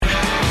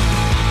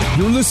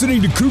You're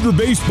listening to Cougar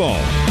Baseball.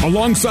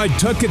 Alongside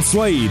Tuckett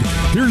Slade,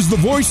 here's the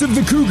voice of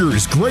the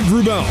Cougars, Greg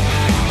Wrubell.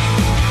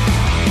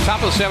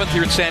 Top of the 7th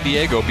here in San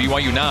Diego,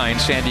 BYU 9,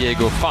 San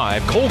Diego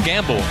 5. Cole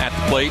Gamble at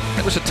the plate.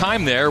 There was a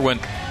time there when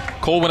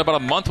Cole went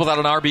about a month without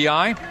an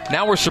RBI.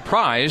 Now we're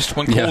surprised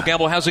when Cole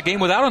Gamble has a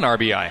game without an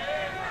RBI.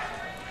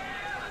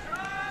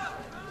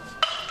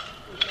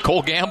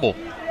 Cole Gamble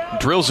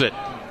drills it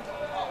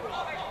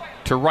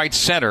to right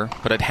center,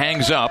 but it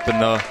hangs up, and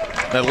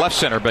the left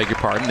center, beg your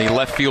pardon. The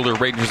left fielder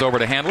ranges over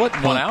to handle it.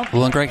 One out.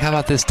 Well, and Greg, how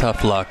about this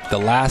tough luck? The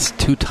last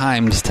 2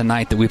 times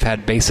tonight that we've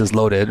had bases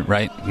loaded,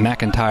 right?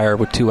 McIntyre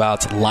with 2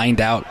 outs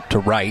lined out to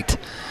right,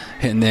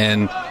 and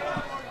then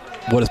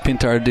what does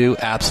Pintar do?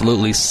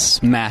 Absolutely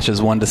smashes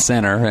one to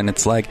center, and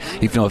it's like,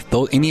 if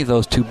any of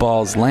those 2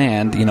 balls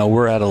land,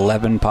 we're at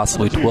 11,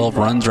 possibly 12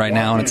 runs right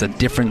now, and it's a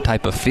different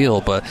type of feel.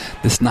 But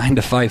this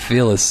 9-5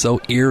 feel is so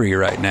eerie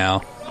right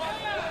now.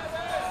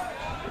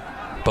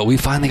 But we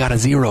finally got a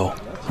 0,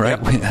 right?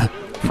 Yep.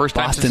 First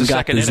time Boston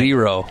got the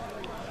 0.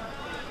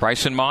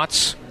 Bryson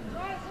Motts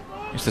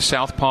is the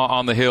southpaw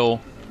on the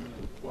hill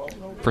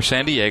for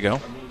San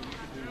Diego.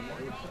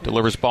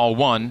 Delivers ball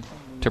 1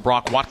 to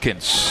Brock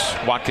Watkins.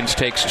 Watkins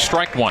takes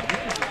strike 1.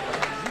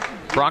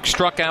 Brock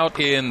struck out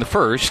in the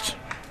first,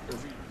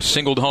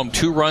 singled home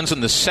 2 runs in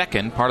the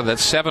second, part of that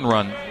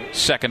 7-run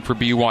second for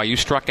BYU.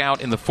 Struck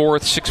out in the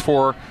 4th,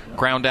 6-4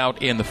 ground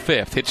out in the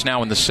 5th. Hits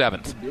now in the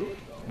 7th.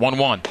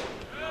 1-1.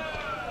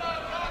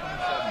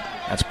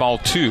 That's ball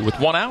 2 with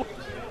 1 out.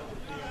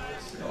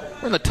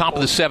 We're in the top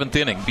of the 7th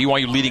inning.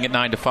 BYU leading at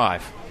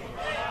 9-5.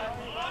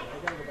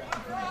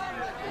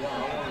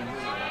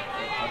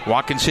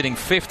 Watkins hitting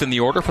 5th in the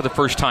order for the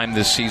first time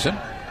this season.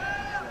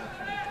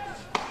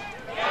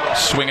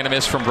 Swing and a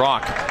miss from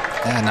Brock.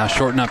 Yeah, now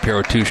shorten up here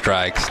with 2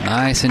 strikes.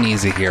 Nice and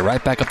easy here.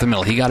 Right back up the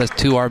middle. He got his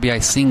 2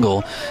 RBI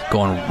single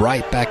going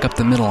right back up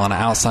the middle on an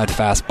outside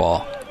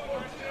fastball.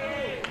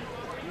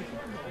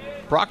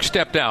 Brock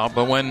stepped out,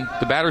 but when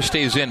the batter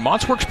stays in,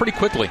 Motts works pretty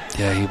quickly.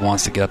 Yeah, he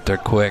wants to get up there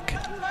quick.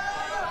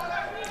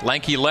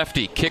 Lanky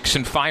lefty kicks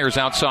and fires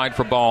outside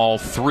for ball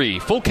 3.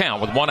 Full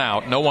count with 1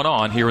 out, no one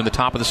on here in the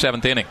top of the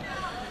 7th inning.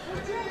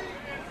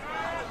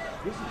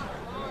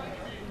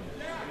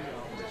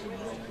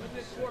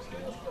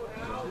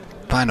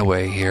 Find a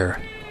way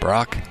here,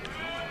 Brock.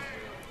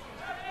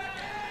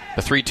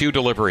 The 3-2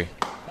 delivery.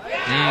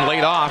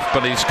 Laid off,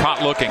 but he's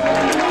caught looking.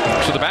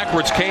 So the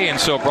backwards K, and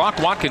so Brock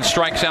Watkins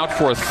strikes out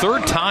for a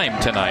 3rd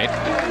time tonight.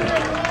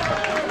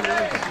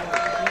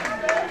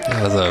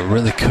 That was a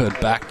really good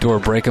backdoor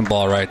breaking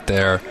ball right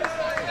there.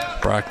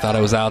 Brock thought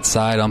it was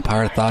outside.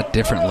 Umpire thought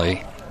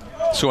differently.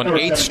 So an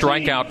 8th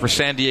strikeout for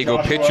San Diego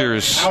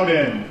pitchers.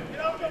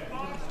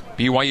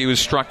 BYU has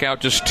struck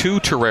out just 2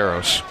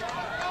 Toreros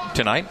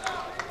tonight.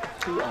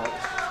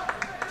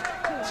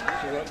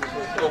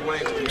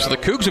 So the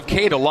Cougs have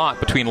K'd a lot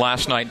between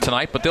last night and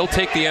tonight, but they'll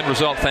take the end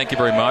result, thank you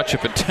very much,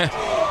 if it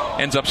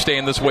ends up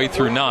staying this way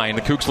through 9.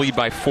 The Cougs lead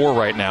by 4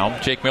 right now.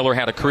 Jake Miller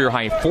had a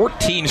career-high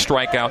 14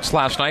 strikeouts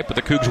last night, but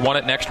the Cougs won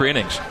it in extra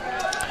innings.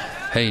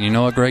 Hey, you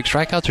know what, Greg?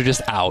 Strikeouts are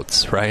just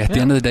outs, right? At the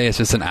end of the day, it's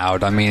just an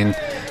out. I mean,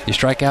 you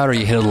strike out or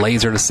you hit a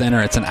laser to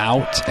center, it's an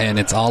out, and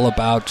it's all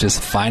about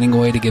just finding a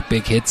way to get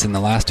big hits. In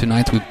the last 2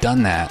 nights, we've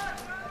done that.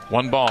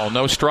 1 ball,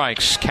 no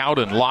strikes.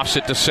 Cowden lofts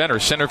it to center.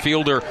 Center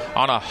fielder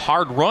on a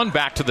hard run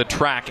back to the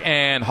track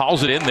and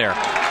hauls it in there.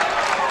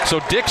 So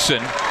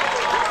Dixon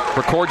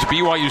records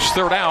BYU's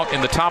 3rd out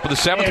in the top of the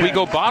 7th. We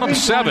go bottom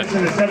 7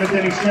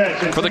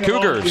 for the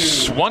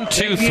Cougars.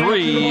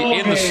 1-2-3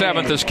 in the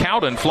 7th as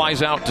Cowden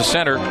flies out to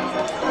center.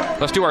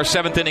 Let's do our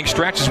 7th inning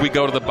stretch as we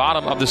go to the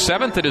bottom of the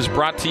 7th. It is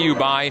brought to you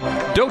by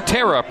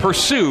doTERRA.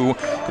 Pursue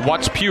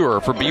what's pure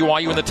for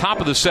BYU in the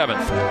top of the 7th.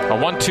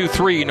 A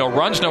 1-2-3, no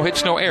runs, no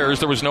hits, no errors.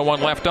 There was no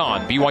one left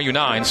on. BYU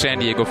 9, San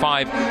Diego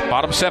 5.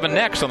 Bottom 7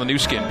 next on the new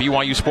skin,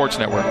 BYU Sports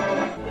Network.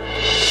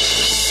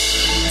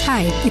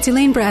 Hi, it's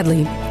Elaine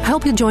Bradley. I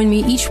hope you'll join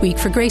me each week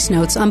for Grace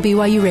Notes on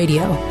BYU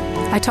Radio.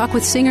 I talk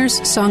with singers,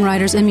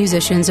 songwriters, and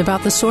musicians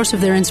about the source of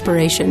their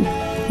inspiration.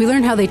 We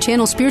learn how they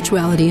channel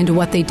spirituality into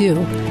what they do.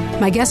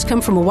 My guests come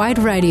from a wide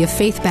variety of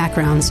faith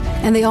backgrounds,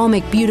 and they all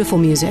make beautiful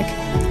music.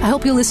 I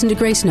hope you'll listen to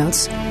Grace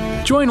Notes.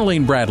 Join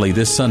Elaine Bradley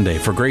this Sunday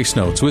for Grace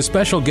Notes with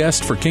special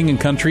guest for King &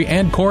 Country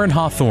and Corin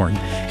Hawthorne,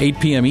 8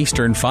 p.m.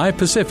 Eastern, 5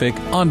 Pacific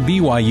on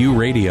BYU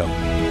Radio.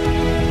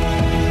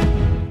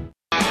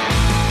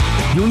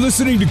 You're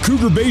listening to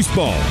Cougar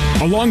Baseball.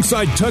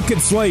 Alongside Tuckett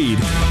Slade,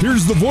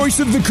 here's the voice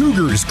of the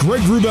Cougars,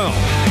 Greg Wrubell.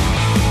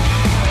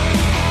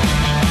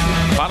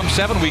 Bottom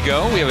 7 we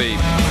go. We have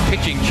a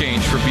pitching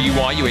change for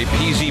BYU, a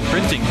PZ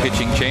Printing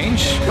pitching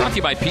change. Brought to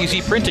you by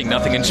PZ Printing.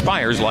 Nothing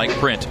inspires like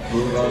print.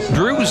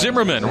 Drew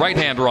Zimmerman,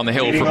 right-hander on the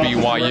hill for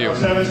BYU.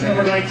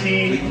 Number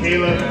 19,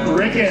 Caleb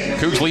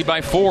Ricketts. Cougs lead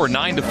by 4,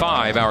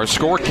 9-5. Our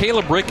score,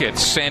 Caleb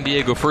Ricketts, San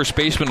Diego first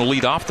baseman, will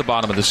lead off the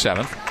bottom of the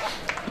 7th.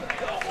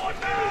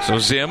 So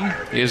Zim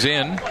is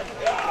in.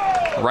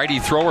 Righty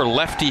thrower,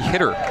 lefty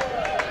hitter.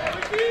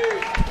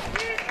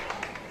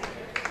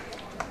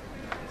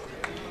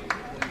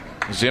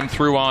 Zim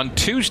threw on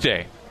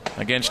Tuesday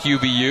against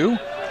UVU.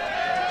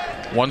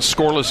 One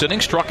scoreless inning,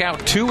 struck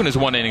out 2 in his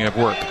 1 inning of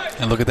work.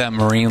 And look at that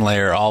marine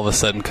layer all of a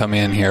sudden come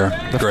in here.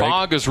 The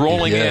fog is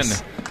rolling in.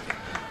 Yes.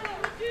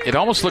 It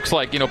almost looks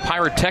like,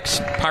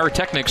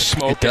 pyrotechnics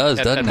smoke It does,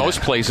 at doesn't it?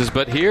 most places,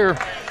 but here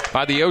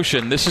by the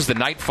ocean, this is the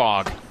night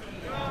fog.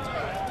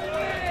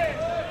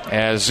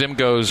 As Zim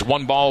goes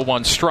 1 ball,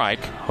 1 strike.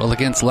 Well,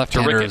 against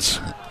left-handers,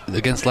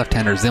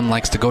 Zim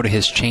likes to go to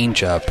his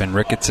changeup, and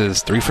Ricketts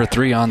is 3 for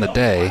 3 on the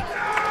day.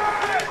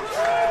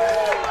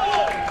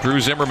 Drew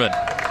Zimmerman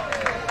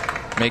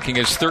making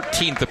his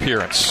 13th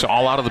appearance,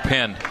 all out of the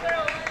pen.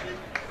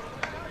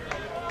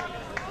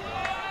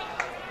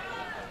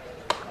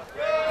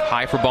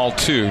 High for ball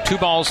 2. 2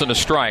 balls and a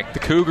strike. The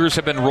Cougars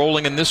have been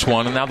rolling in this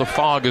one, and now the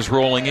fog is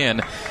rolling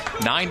in.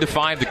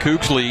 9-5, the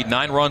Cougs lead.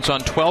 9 runs on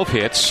 12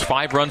 hits.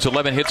 5 runs,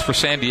 11 hits for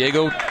San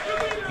Diego.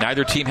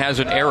 Neither team has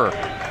an error.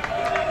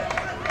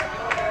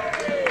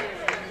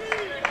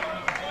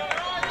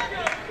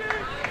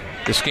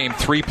 This game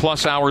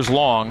 3+ hours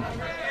long,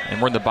 and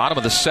we're in the bottom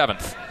of the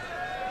 7th.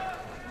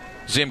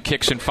 Zim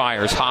kicks and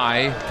fires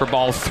high for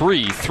ball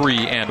 3.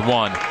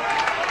 3-1.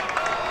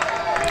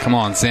 Come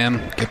on,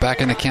 Zim. Get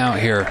back in the count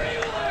here.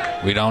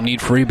 We don't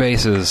need free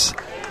bases.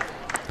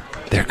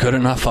 They're good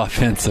enough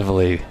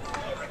offensively.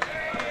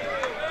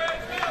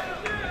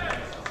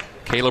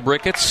 Caleb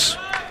Ricketts.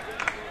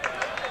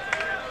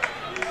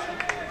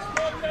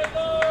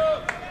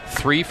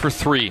 3 for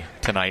 3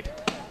 tonight.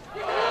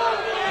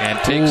 And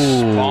takes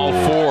ball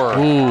 4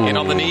 in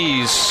on the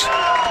knees.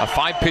 A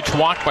 5-pitch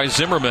walk by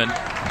Zimmerman.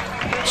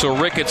 So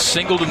Ricketts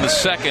singled in the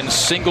 2nd,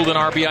 singled an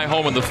RBI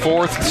home in the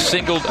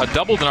 4th,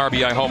 doubled an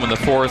RBI home in the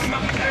 4th,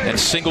 and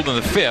singled in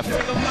the 5th,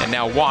 and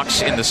now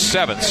walks in the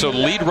 7th. So the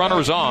lead runner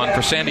is on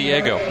for San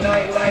Diego.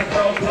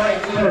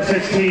 Number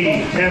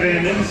 16,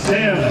 Kevin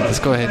Sim. Let's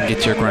go ahead and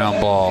get your ground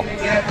ball.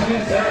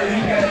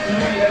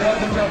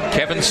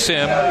 Kevin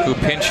Sim, who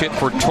pinch hit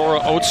for Tora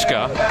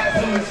Otska,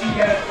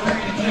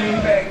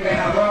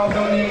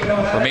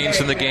 remains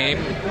in the game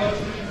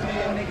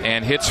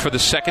and hits for the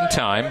 2nd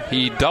time.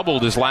 He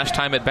doubled his last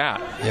time at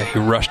bat. Yeah, he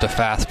rushed a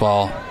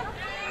fastball.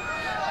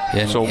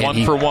 So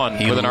 1 for 1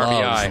 with an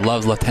RBI. He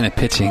loves left-handed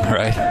pitching,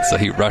 right? So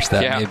he rushed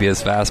that, maybe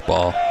his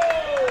fastball.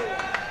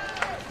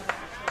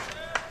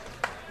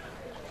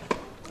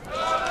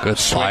 Good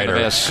slider.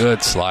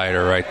 Good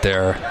slider right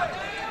there.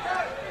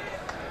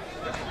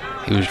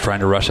 He was trying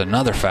to rush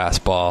another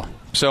fastball.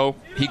 So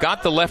he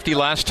got the lefty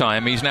last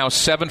time. He's now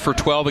 7 for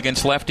 12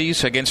 against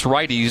lefties. Against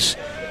righties,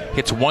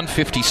 hits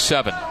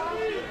 157.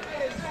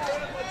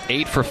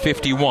 8 for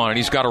 51, and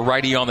he's got a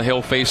righty on the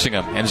hill facing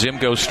him. And Zim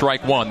goes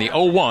strike 1. The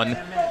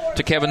 0-1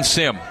 to Kevin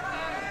Sim.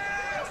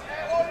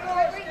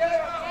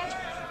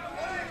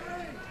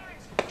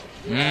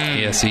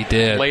 Yes, he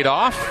did. Laid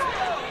off?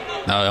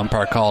 No, the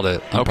umpire called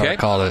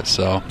it.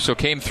 So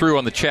came through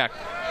on the check.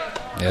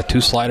 Yeah,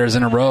 2 sliders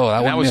in a row.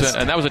 That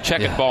was a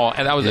check ball,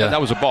 and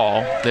that was a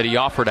ball that he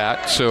offered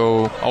at.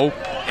 So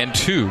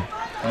 0-2.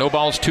 No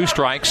balls, 2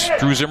 strikes.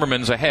 Drew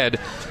Zimmerman's ahead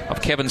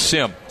of Kevin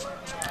Sim.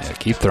 Yeah,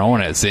 keep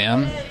throwing it,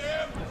 Zim.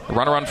 The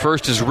runner on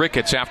first is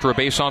Ricketts after a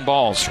base on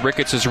balls.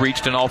 Ricketts has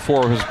reached in all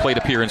 4 of his plate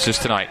appearances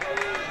tonight.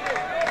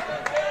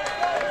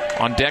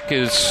 On deck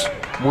is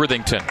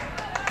Worthington.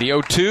 The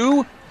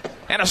 0-2,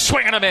 and a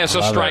swing and a miss. A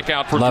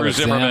strikeout for Drew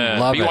Zimmerman.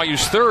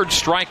 BYU's 3rd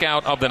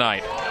strikeout of the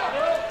night.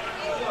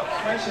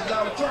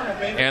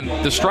 And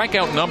the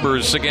strikeout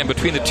numbers, again,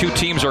 between the 2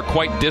 teams are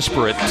quite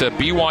disparate.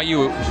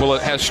 BYU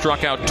has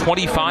struck out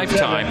 25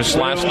 times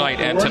last night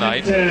and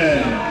tonight.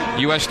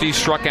 USD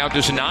struck out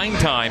just 9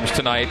 times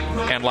tonight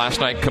and last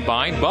night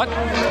combined. But,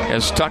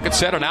 as Tuckett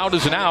said, an out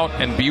is an out,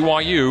 and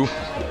BYU,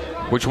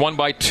 which won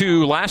by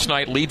 2 last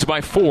night, leads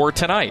by 4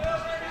 tonight.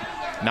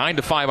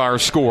 9-5 our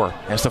score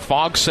as the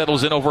fog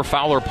settles in over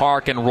Fowler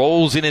Park and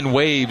rolls in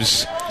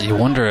waves. You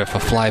wonder if a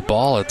fly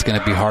ball, it's going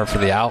to be hard for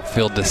the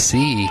outfield to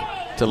see.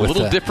 It's a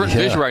little different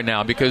vision right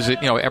now because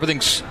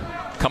everything's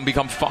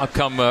become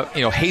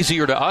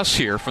hazier to us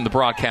here from the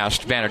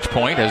broadcast vantage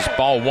point as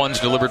ball 1's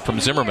delivered from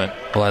Zimmerman.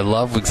 Well, I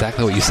love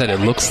exactly what you said. It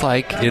looks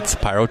like it's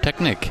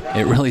pyrotechnic.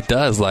 It really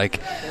does.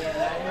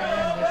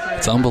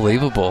 It's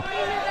unbelievable.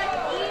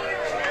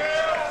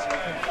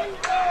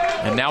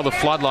 And now the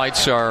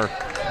floodlights are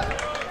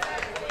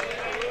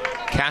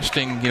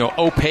casting,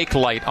 opaque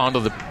light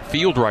onto the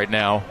field right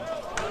now,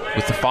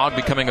 with the fog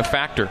becoming a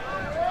factor.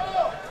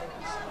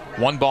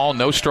 1 ball,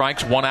 no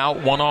strikes, 1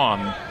 out, 1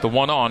 on. The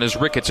 1 on is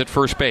Ricketts at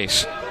first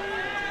base.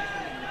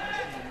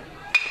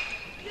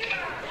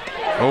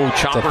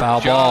 Chopper. It's a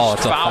foul ball.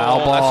 It's a foul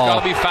ball. That's got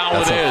to be foul.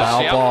 That's it is.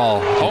 Foul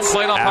ball. Home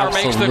plate umpire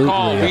makes the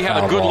call. We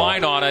had a good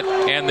line on it,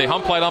 and the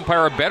home plate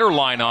umpire a better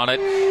line on it.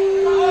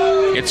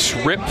 It's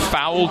ripped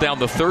foul down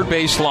the 3rd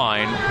base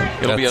line.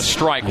 It'll be a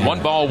strike.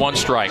 1 ball, 1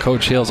 strike.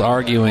 Coach Hill's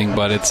arguing,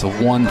 but it's a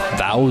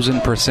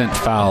 1,000%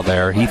 foul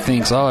there. He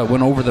thinks, it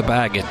went over the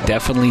bag. It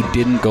definitely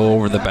didn't go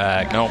over the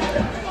bag. No.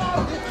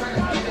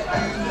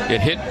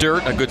 It hit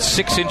dirt a good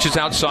 6 inches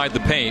outside the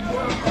paint.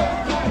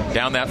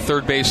 Down that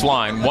 3rd base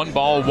line. 1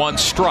 ball, 1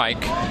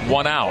 strike,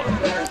 1 out.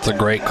 It's a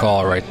great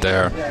call right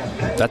there.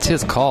 That's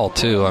his call,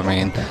 too.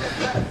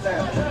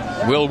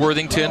 Will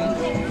Worthington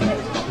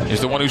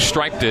is the one who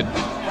striked it.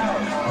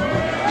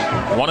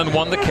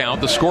 1-1 the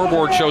count. The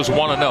scoreboard shows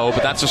 1-0,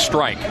 but that's a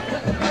strike.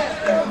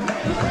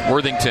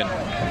 Worthington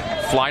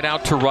flied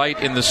out to right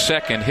in the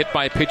second, hit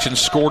by a pitch and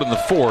scored in the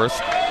fourth.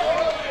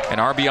 An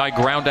RBI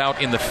ground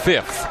out in the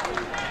fifth.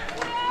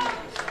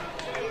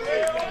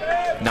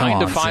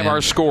 9-5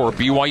 our score.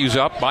 BYU's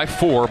up by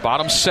 4.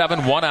 Bottom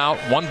 7, 1 out,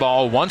 1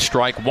 ball, 1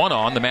 strike, 1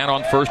 on. The man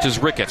on first is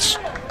Ricketts.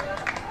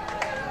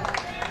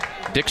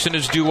 Dixon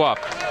is due up,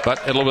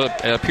 but it'll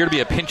appear to be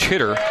a pinch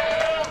hitter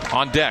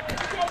on deck.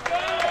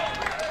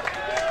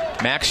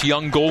 Max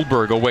Young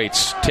Goldberg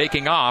awaits.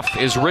 Taking off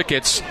is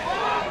Ricketts.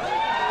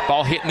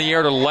 Ball hit in the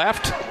air to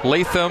left.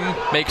 Latham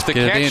makes the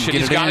catch, and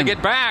he's got to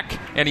get back.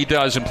 And he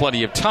does in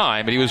plenty of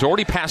time. But he was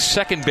already past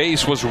second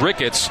base, was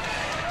Ricketts,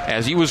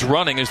 as he was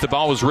running as the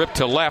ball was ripped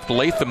to left.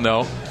 Latham,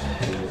 though,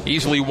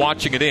 easily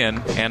watching it in,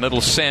 and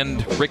it'll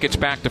send Ricketts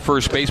back to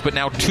first base. But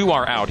now 2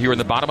 are out here in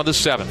the bottom of the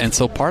 7th. And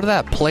so part of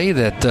that play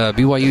that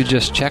BYU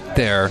just checked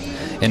there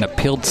and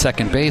appealed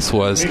second base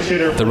was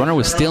the runner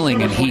was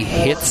stealing, and he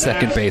hit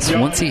second base.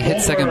 Once he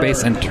hit second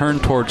base and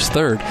turned towards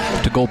third,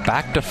 to go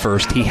back to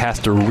first, he has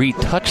to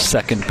retouch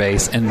second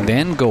base and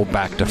then go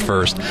back to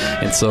first.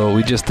 And so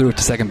we just threw it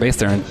to second base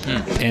there,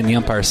 and the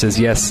umpire says,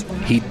 yes,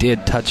 he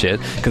did touch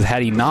it, because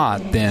had he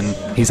not, then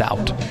he's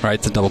out. Right?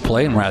 It's a double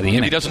play, and we're out of the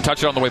inning. If he doesn't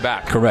touch it on the way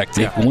back. Correct.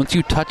 Yeah. Once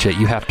you touch it,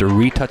 you have to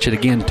retouch it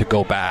again to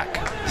go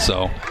back.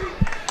 So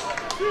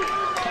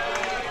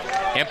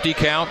empty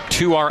count,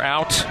 2 are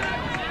out.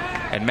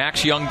 And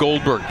Max Young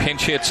Goldberg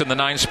pinch hits in the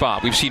 9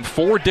 spot. We've seen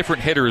 4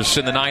 different hitters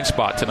in the 9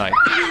 spot tonight.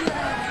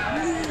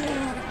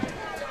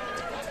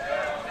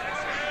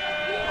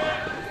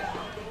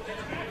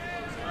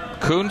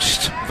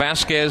 Kunst,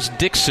 Vasquez,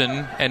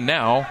 Dixon, and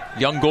now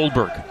Young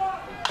Goldberg.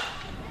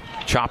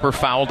 Chopper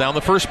foul down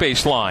the first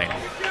base line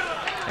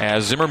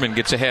as Zimmerman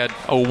gets ahead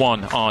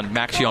 0-1 on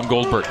Max Young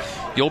Goldberg.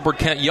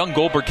 Young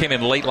Goldberg came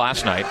in late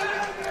last night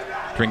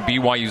during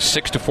BYU's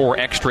 6-4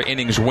 extra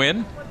innings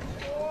win.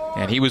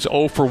 And he was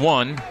 0 for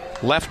 1,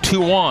 left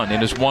 2 on in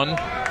his 1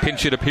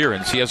 pinch hit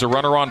appearance. He has a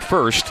runner on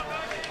first.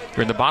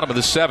 You're in the bottom of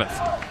the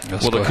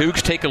 7th. Will the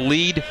Cougs take a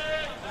lead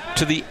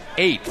to the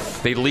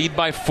 8th? They lead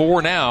by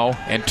 4 now,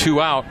 and 2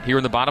 out here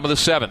in the bottom of the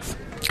 7th.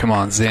 Come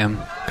on, Zim.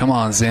 Come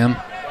on, Zim.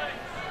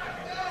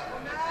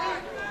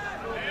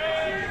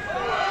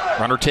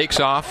 Runner takes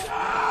off.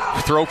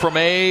 Throw from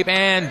Abe,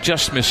 and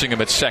just missing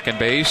him at second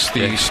base.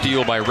 The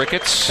steal by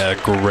Ricketts.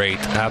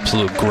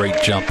 Absolute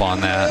great jump on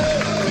that.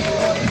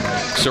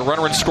 So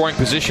runner in scoring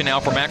position now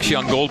for Max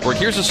Young Goldberg.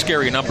 Here's a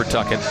scary number,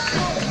 Tuckett.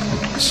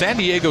 San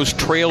Diego's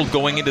trailed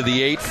going into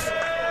the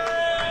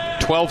 8th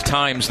 12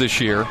 times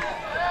this year.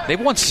 They've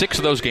won 6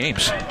 of those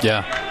games.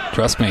 Yeah,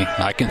 trust me.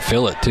 I can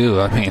feel it, too.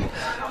 I mean,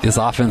 this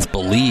offense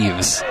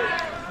believes.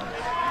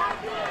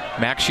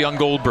 Max Young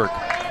Goldberg.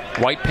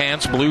 White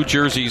pants, blue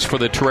jerseys for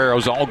the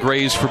Toreros, all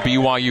grays for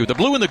BYU. The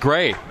blue and the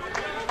gray.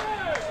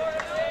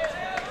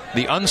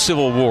 The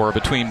uncivil war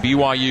between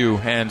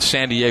BYU and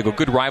San Diego.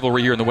 Good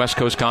rivalry here in the West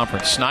Coast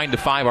Conference.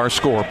 9-5 our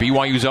score.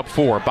 BYU's up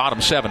 4.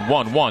 Bottom 7.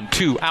 1-1.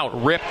 2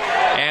 out. Rip.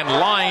 And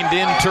lined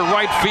into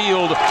right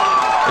field.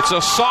 It's a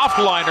soft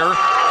liner.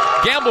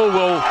 Gamble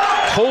will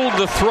hold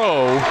the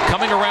throw.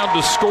 Coming around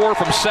to score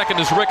from second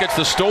is Ricketts.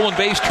 The stolen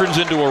base turns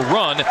into a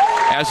run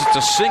as it's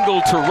a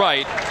single to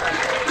right.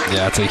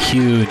 Yeah, it's a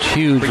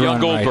huge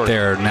run right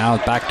there. Now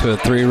back to a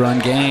 3-run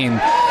game,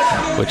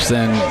 which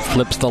then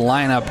flips the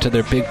lineup to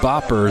their big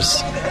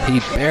boppers. He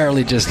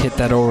barely just hit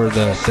that over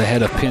the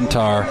head of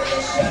Pintar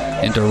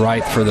into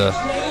right for the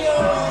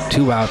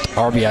 2-out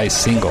RBI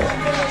single.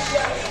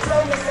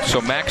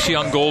 So Max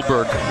Young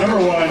Goldberg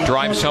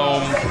drives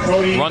home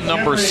run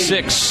number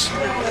 6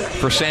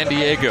 for San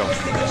Diego.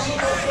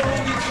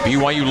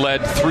 BYU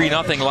led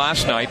 3-0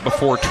 last night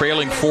before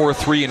trailing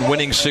 4-3 and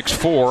winning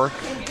 6-4.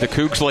 The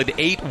Cougs led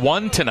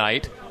 8-1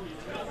 tonight.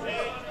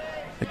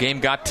 The game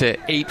got to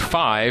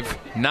 8-5,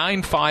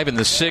 9-5 in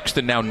the 6th,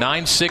 and now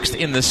 9-6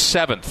 in the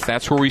 7th.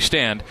 That's where we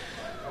stand.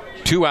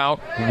 2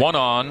 out, 1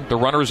 on. The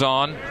runner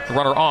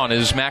on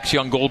is Max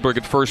Young Goldberg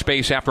at first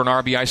base after an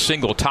RBI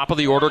single. Top of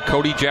the order,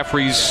 Cody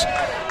Jeffries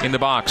in the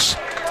box.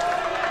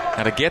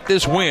 Now to get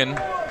this win,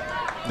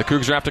 the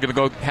Cougs are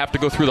have to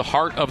go through the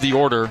heart of the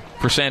order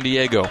for San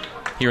Diego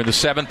here in the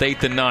 7th,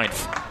 8th, and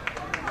 9th.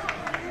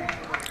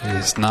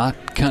 It's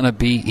not going to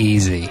be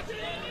easy.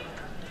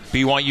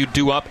 BYU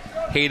due up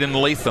Hayden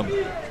Latham,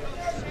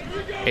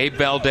 Abe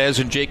Valdez,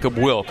 and Jacob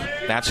Wilk.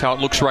 That's how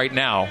it looks right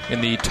now in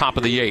the top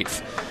of the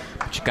 8th.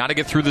 But you got to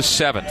get through the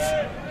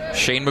 7th.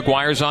 Shane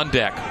McGuire's on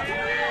deck.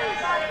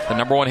 The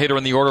number 1 hitter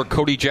in the order,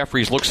 Cody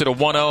Jeffries, looks at a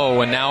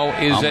 1-0 and now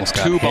is almost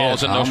at 2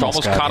 balls and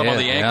almost caught him on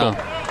the ankle.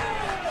 Yeah.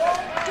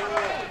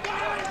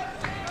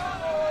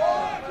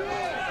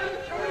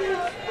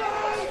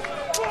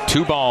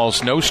 2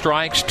 balls, no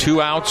strikes,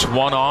 2 outs,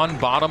 1 on,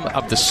 bottom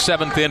of the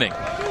 7th inning.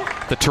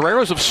 The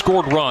Toreros have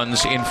scored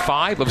runs in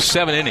 5 of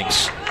 7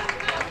 innings.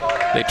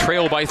 They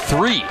trail by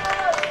 3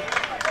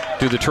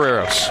 to the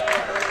Toreros.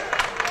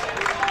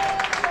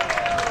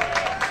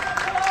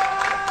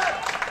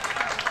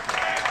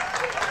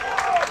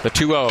 The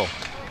 2-0.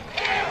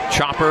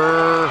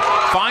 Chopper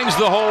finds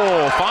the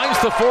hole, finds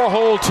the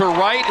 4-hole to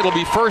right. It'll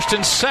be first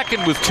and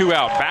second with 2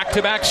 out.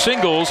 Back-to-back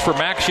singles for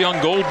Max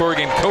Young Goldberg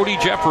and Cody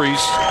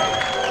Jeffries.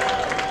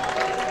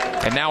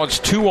 And now it's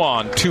 2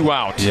 on, 2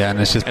 out. Yeah,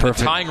 and it's just perfect.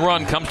 The tying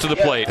run comes to the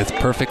plate. It's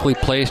perfectly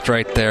placed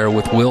right there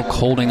with Wilk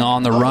holding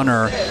on the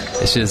runner.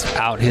 It's just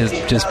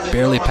just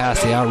barely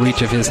past the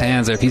outreach of his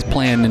hands. If he's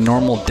playing in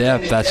normal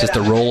depth, that's just a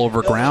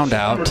rollover ground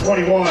out.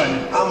 21.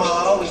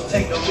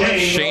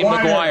 Shane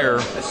McGuire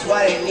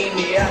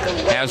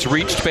has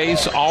reached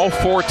base all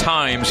 4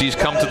 times he's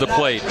come to the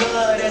plate.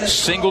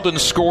 Singled and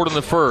scored in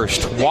the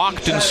first,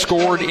 walked and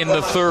scored in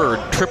the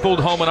third, tripled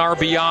home an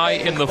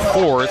RBI in the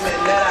fourth,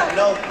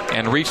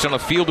 and reached on a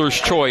fielder's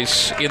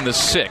choice in the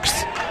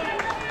 6th.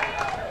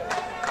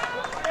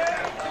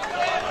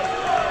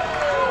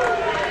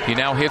 He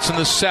now hits in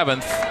the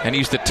 7th, and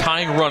he's the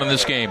tying run in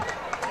this game.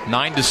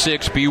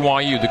 9-6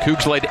 BYU. The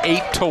Cougs led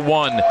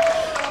 8-1.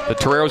 The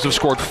Toreros have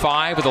scored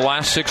 5 of the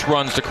last 6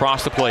 runs to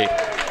cross the plate.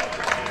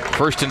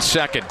 First and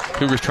second.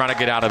 Cougars trying to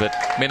get out of it,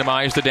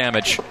 minimize the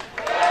damage.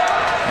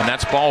 And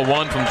that's ball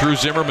 1 from Drew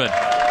Zimmerman.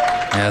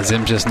 Yeah,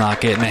 Zim just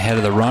not getting ahead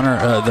of the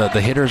runner,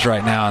 the hitters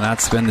right now, and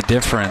that's been the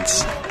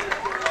difference.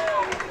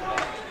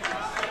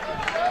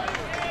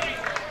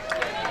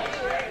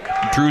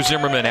 Drew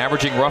Zimmerman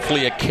averaging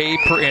roughly a K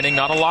per inning.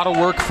 Not a lot of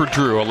work for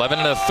Drew. 11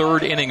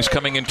 1/3 innings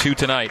coming in 2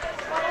 tonight.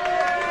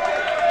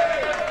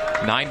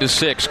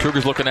 9-6.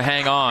 Cougars looking to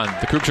hang on.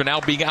 The Cougars are now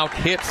being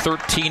out-hit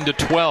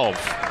 13-12.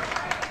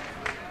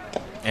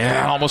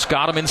 Yeah, almost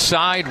got him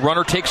inside.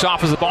 Runner takes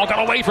off as the ball got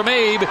away from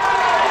Abe.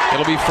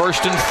 It'll be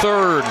first and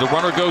third. The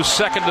runner goes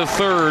second to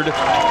third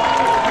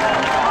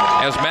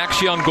as Max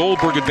Young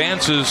Goldberg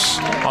advances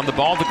on the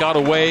ball that got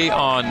away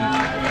on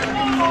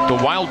the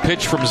wild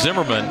pitch from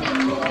Zimmerman.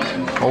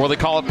 Or will they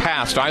call it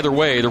passed? Either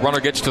way, the runner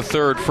gets to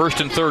third.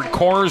 First and third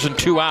corners and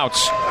 2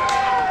 outs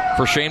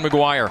for Shane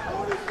McGuire.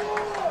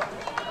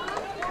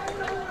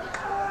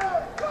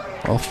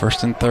 Well,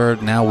 first and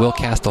third. Now Wilk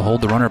has to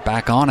hold the runner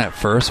back on at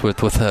first with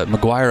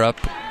McGuire up.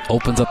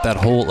 Opens up that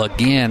hole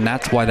again.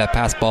 That's why that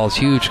pass ball is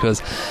huge,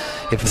 because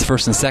if it's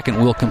first and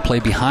second, Wilk can play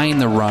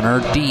behind the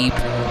runner deep.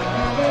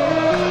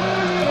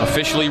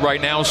 Officially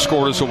right now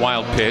scored as a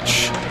wild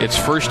pitch. It's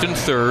first and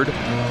third.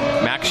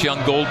 Max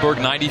Young Goldberg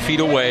 90 feet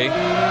away.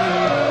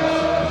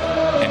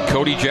 And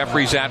Cody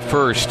Jeffries at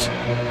first.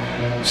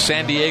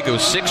 San Diego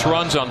 6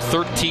 runs on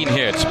 13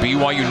 hits.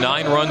 BYU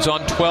 9 runs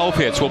on 12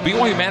 hits. Well,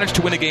 BYU managed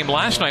to win a game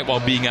last night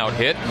while being out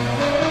hit.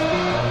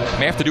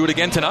 May have to do it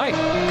again tonight.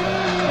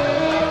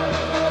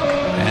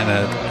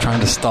 And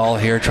trying to stall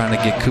here, trying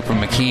to get Cooper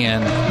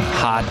McKeon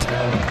hot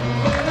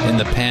in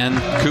the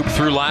pen. Coop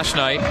threw last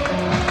night,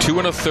 2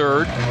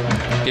 1/3.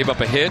 Gave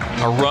up a hit,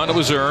 a run that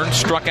was earned,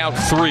 struck out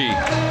 3.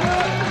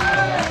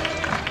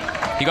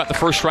 He got the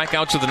first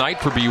strikeouts of the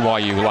night for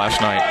BYU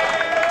last night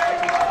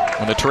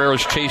when the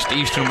Toreros chased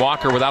Easton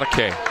Walker without a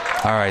K.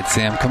 All right,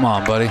 Sam, come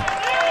on, buddy.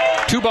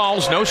 2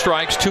 balls, no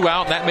strikes, 2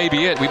 out, and that may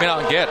be it. We may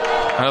not get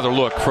another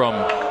look from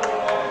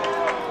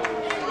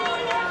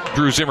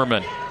Drew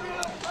Zimmerman.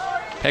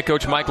 Head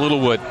coach Mike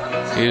Littlewood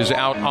is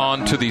out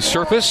onto the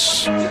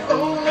surface.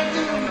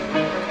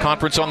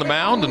 Conference on the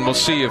mound, and we'll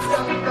see if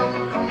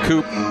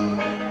Coop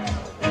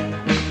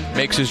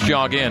makes his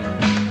jog in.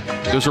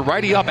 There's a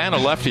righty up and a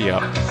lefty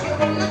up.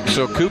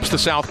 So Coop's the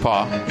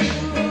southpaw.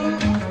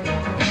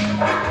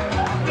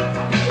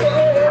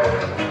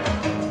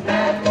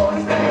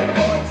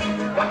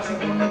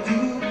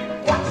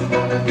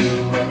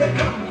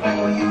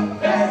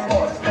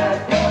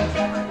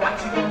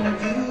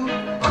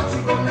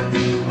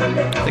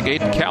 I think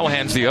Aiden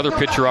Callahan's the other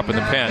pitcher up in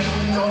the pen.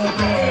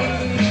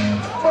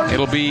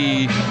 It'll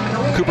be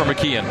Cooper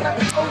McKeon.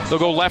 They'll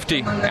go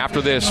lefty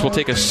after this. We'll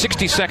take a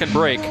 60-second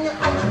break.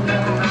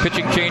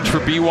 Pitching change for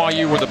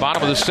BYU. We're at the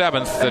bottom of the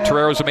 7th. The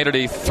Toreros have made it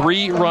a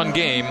 3-run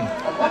game.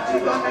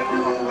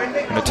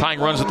 And the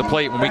tying runs at the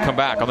plate when we come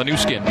back on the new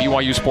skin,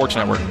 BYU Sports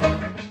Network.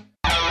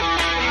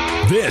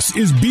 This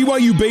is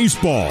BYU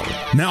Baseball.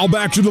 Now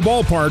back to the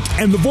ballpark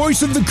and the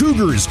voice of the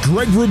Cougars,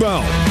 Greg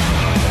Wrubell.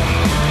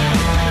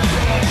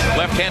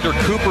 Left-hander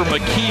Cooper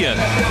McKeon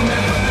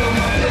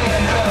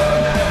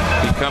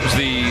becomes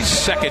the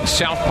second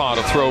southpaw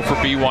to throw for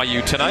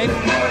BYU tonight.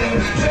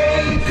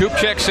 Coop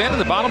checks in at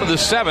the bottom of the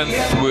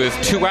 7th with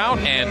 2 out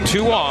and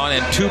 2 on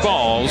and 2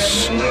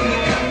 balls.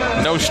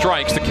 No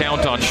strikes to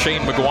count on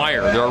Shane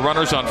McGuire. There are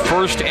runners on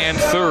first and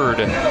third.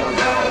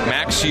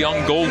 Max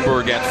Young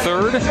Goldberg at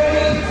third.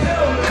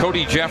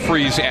 Cody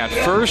Jeffries at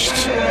first.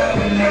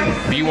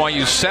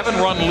 BYU's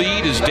 7-run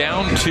lead is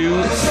down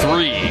to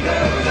 3.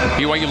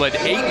 BYU led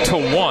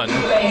 8-1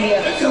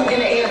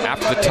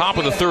 after the top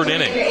of the 3rd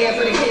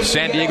inning.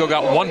 San Diego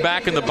got 1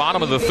 back in the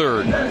bottom of the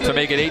 3rd to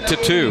make it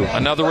 8-2.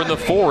 Another in the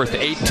 4th,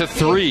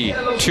 8-3.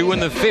 2 in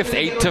the 5th,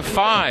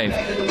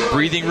 8-5.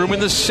 Breathing room in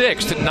the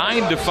 6th,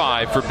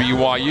 9-5 for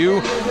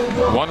BYU.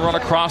 1 run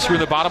across here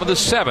in the bottom of the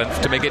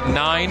 7th to make it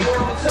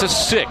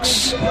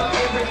 9-6.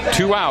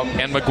 2 out,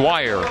 and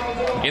McGuire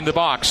in the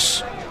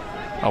box,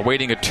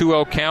 awaiting a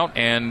 2-0 count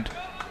and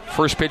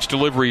first pitch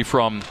delivery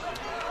from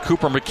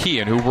Cooper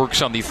McKeon, who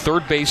works on the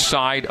third base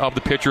side of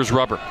the pitcher's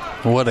rubber.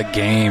 What a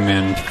game,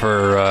 and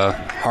for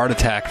heart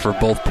attack for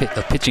both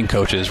pitching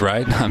coaches,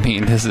 right? I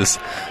mean, this is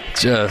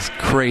just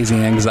crazy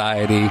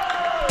anxiety,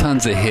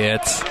 tons of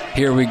hits.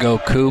 Here we go,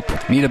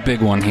 Coop. Need a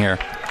big one here.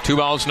 2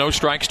 balls, no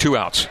strikes, 2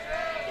 outs.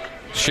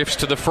 Shifts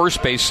to the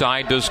first base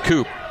side, does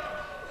Coop.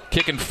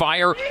 Kick and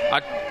fire.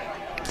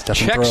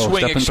 Check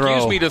swing,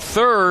 to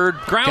third.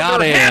 Grounder.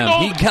 Got him.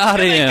 Handled. He got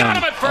him. Got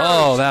him at first.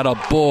 Oh, that a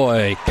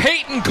boy.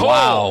 Peyton Cole.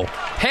 Wow.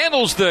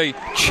 Handles the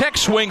check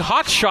swing,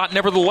 hot shot,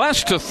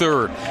 nevertheless, to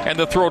third. And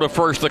the throw to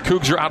first. The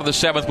Cougs are out of the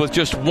 7th with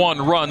just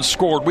 1 run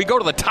scored. We go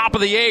to the top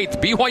of the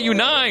 8th. BYU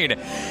 9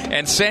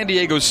 and San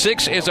Diego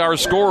 6 is our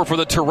score for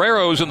the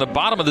Toreros in the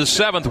bottom of the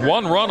 7th.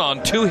 1 run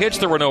on 2 hits.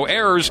 There were no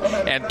errors,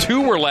 and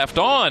 2 were left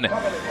on.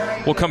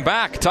 We'll come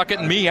back, Tuckett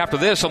and me, after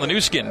this on the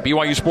new skin,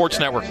 BYU Sports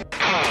Network.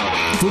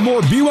 For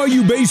more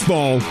BYU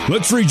baseball,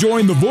 let's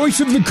rejoin the voice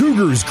of the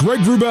Cougars,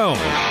 Greg Wrubell.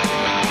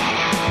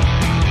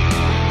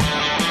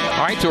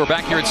 All right, so we're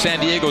back here at San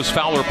Diego's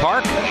Fowler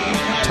Park.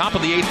 Top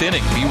of the 8th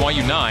inning,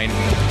 BYU 9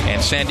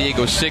 and San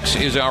Diego 6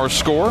 is our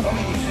score.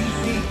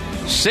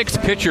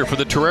 6th pitcher for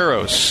the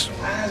Toreros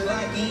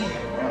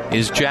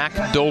is Jack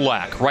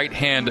Dolak,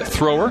 right-hand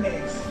thrower.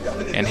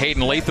 And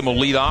Hayden Latham will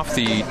lead off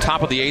the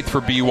top of the 8th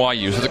for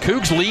BYU. So the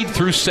Cougs lead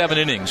through 7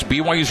 innings.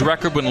 BYU's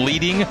record when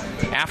leading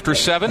after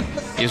 7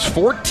 is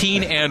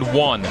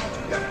 14-1.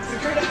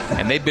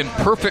 And they've been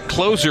perfect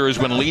closers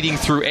when leading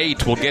through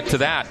 8. We'll get to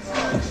that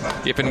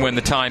if and when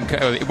the time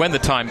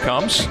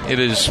comes. It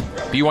is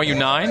BYU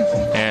 9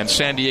 and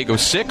San Diego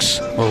 6.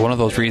 Well, one of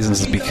those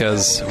reasons is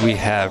because we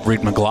have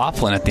Reed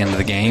McLaughlin at the end of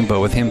the game,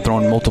 but with him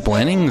throwing multiple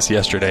innings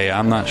yesterday,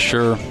 I'm not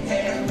sure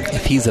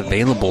if he's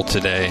available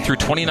today. Threw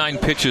 29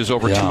 pitches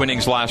over 2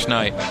 innings last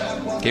night.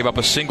 Gave up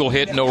a single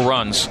hit, no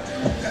runs.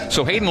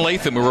 So Hayden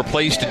Latham, who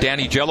replaced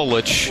Danny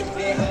Jelilich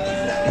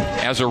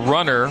as a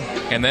runner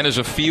and then as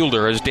a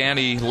fielder, as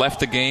Danny left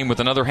the game with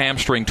another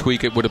hamstring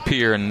tweak, it would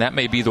appear, and that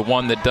may be the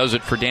one that does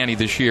it for Danny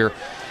this year.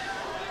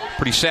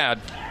 Pretty sad.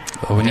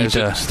 Well, we need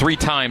to 3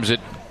 times it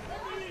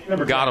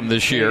got him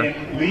this year.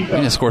 We need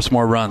to score some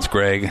more runs,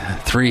 Greg.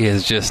 3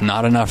 is just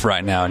not enough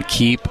right now, and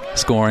keep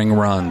scoring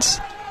runs.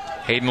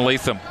 Hayden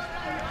Latham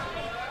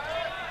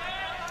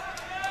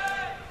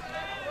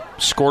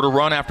scored a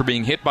run after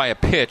being hit by a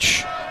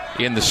pitch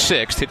in the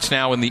 6th. Hits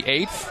now in the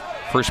 8th.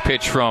 First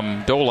pitch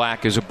from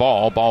Dolak is a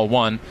ball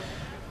 1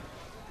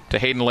 to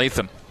Hayden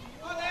Latham.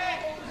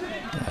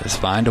 Just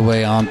find a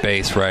way on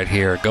base right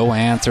here. Go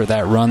answer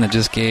that run that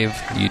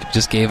you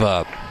just gave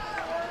up.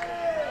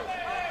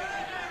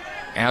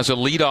 As a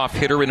leadoff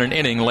hitter in an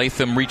inning,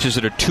 Latham reaches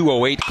at a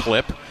 208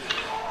 clip.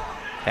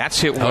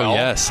 That's hit well. Oh,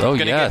 yes. Going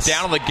to get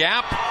down in the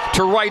gap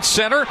to right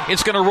center.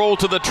 It's going to roll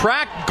to the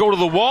track, go to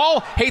the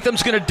wall.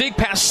 Hatham's going to dig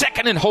past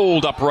second and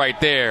hold up right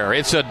there.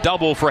 It's a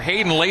double for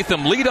Hayden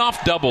Latham.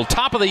 Leadoff double.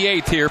 Top of the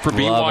 8th here for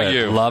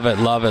BYU. Love it.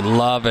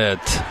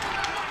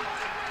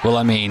 Well,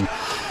 I mean,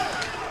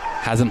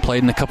 hasn't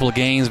played in a couple of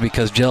games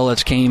because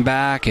Jelilich came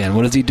back, and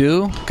what does he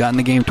do? Got in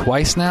the game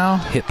twice now,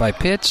 hit by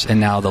pitch, and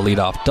now the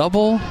leadoff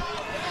double.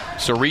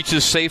 So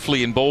reaches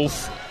safely in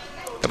both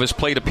of his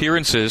plate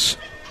appearances.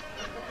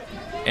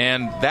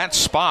 And that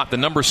spot, the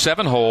number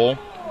 7 hole,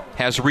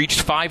 has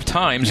reached 5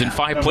 times in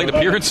 5 plate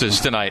appearances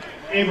tonight.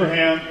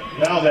 Abraham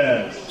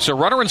Valdez. So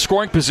runner in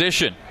scoring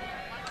position.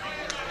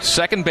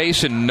 Second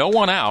base and no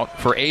one out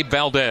for Abe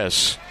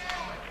Valdez.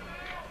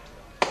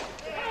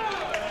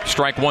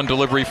 Strike 1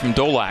 delivery from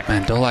Dolak.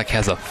 Man, Dolak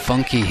has a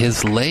funky,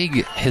 his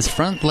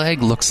front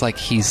leg looks like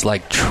he's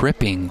like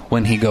tripping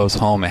when he goes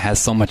home. It has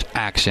so much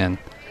action.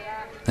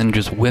 Then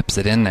just whips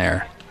it in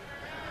there.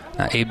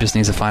 Now Abe just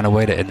needs to find a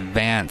way to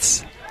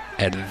advance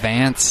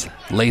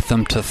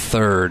Latham to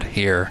third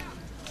here.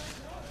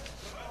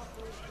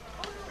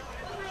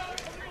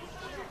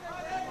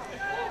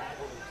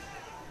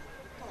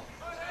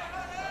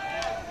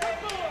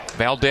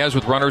 Valdez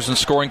with runners in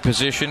scoring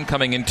position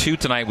coming in 2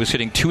 tonight was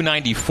hitting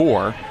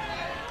 .294.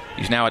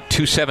 He's now at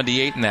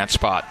 .278 in that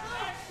spot.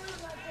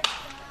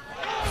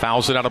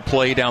 Fouls it out of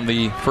play down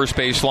the first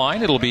base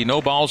line. It'll be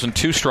no balls and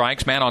 2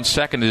 strikes. Man on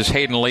second is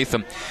Hayden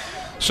Latham.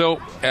 So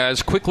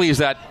as quickly as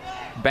that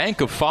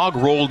bank of fog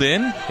rolled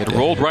in, it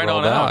rolled right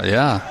on out.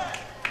 Yeah.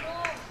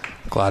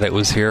 Glad it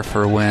was here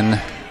for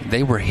when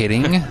they were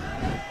hitting.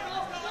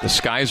 The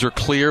skies are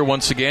clear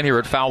once again here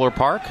at Fowler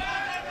Park.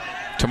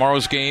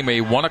 Tomorrow's game,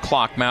 a 1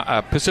 o'clock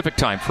Pacific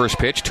time first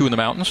pitch, 2 in the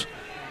mountains.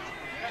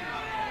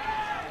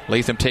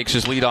 Latham takes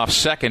his lead off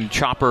second.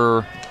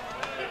 Chopper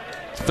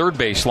third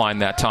base line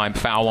that time,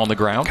 foul on the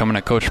ground. Coming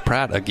at Coach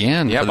Pratt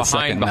again. Yeah, for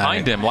the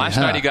behind him. Last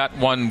night he got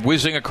one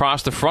whizzing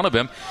across the front of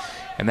him,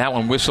 and that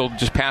one whistled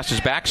just past his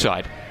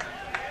backside.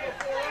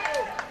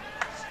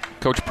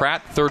 Coach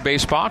Pratt, third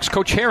base box.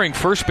 Coach Herring,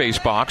 first base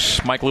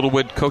box. Mike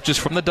Littlewood coaches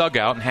from the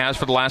dugout and has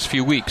for the last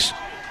few weeks.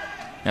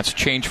 That's a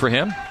change for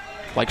him.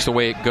 Likes the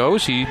way it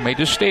goes. He may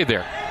just stay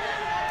there.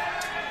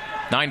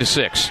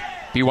 9-6.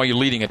 BYU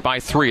leading it by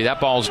 3.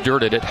 That ball's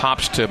dirted. It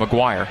hops to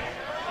McGuire.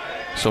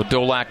 So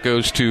Dolak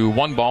goes to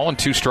 1 ball and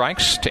 2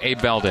 strikes to Abe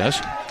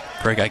Valdez.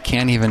 Greg, I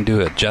can't even do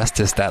it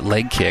justice, that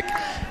leg kick.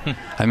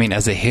 I mean,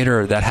 as a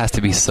hitter, that has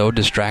to be so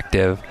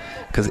distractive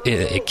because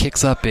it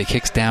kicks up, it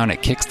kicks down,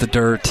 it kicks the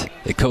dirt,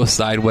 it goes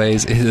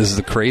sideways. It is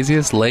the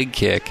craziest leg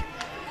kick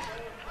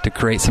to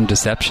create some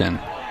deception.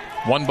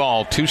 1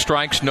 ball, 2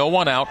 strikes, no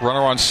one out. Runner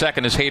on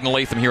second is Hayden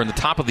Latham here in the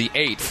top of the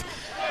 8th.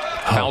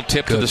 Foul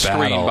tip to the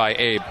screen by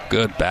Abe.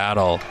 Good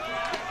battle.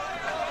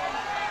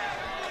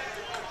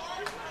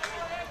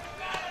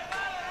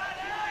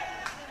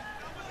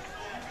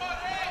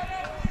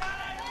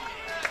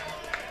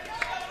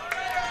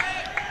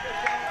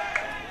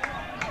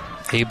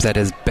 Abe's at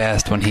his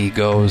best when he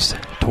goes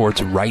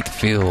towards right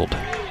field.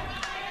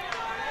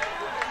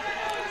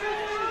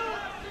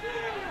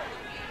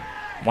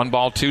 1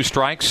 ball, 2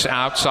 strikes,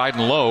 outside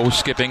and low,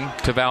 skipping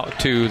to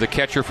the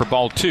catcher for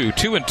ball 2.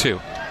 2-2.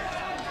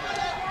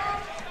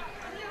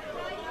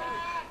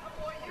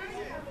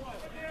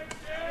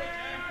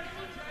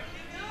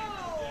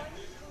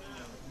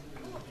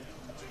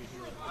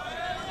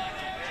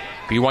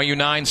 BYU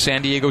 9,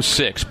 San Diego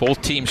 6.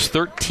 Both teams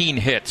 13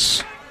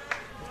 hits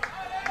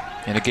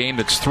in a game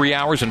that's 3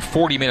 hours and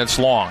 40 minutes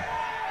long.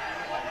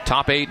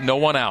 Top 8, no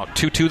one out.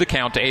 2-2 the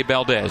count to Abe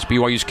Valdez,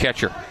 BYU's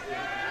catcher.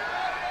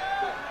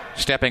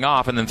 Stepping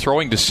off and then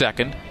throwing to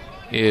second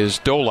is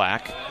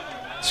Dolak.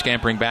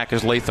 Scampering back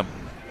is Latham.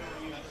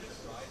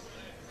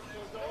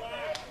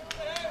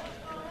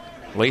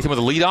 Latham with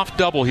a leadoff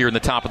double here in the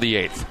top of the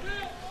 8th.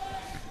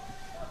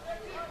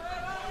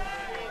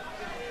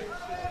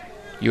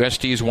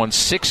 USD's won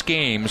 6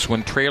 games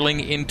when trailing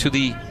into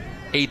the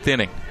 8th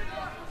inning.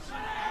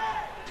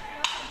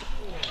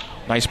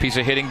 Nice piece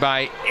of hitting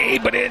by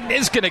Abe, but it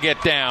is going to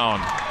get down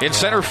in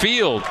center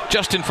field.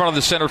 Just in front of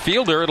the center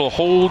fielder. It'll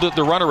hold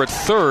the runner at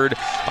third.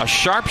 A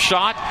sharp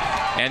shot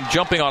and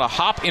jumping on a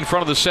hop in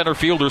front of the center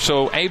fielder.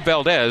 So Abe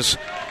Valdez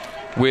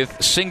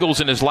with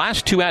singles in his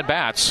last 2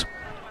 at-bats.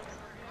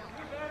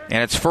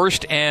 And it's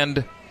first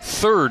and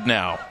third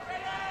now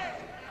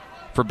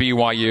for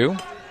BYU.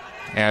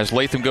 As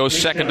Latham goes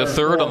second to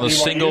third on the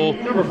single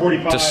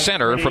to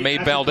center from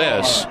Abe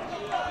Valdez.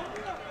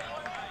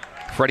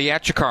 Freddie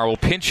Achikar will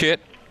pinch hit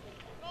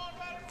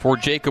for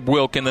Jacob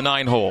Wilk in the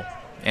 9-hole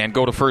and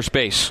go to first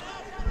base.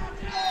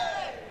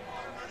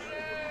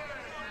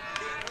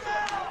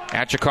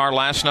 Achikar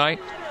last night,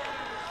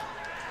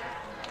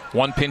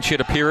 1 pinch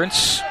hit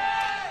appearance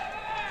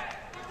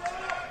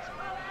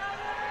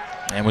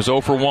and was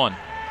 0 for 1.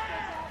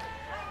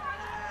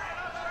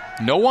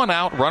 No one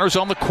out, runners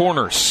on the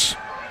corners.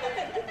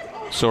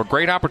 So a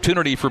great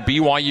opportunity for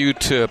BYU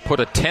to put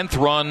a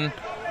 10th run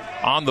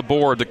on the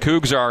board. The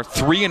Cougs are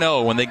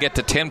 3-0 when they get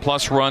to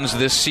 10-plus runs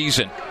this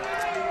season.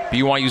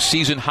 BYU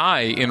season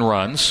high in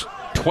runs,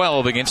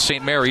 12 against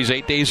St. Mary's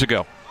 8 days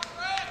ago.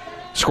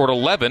 Scored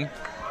 11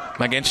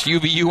 against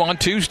UVU on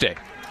Tuesday.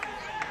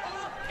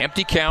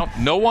 Empty count,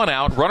 no one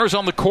out. Runners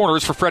on the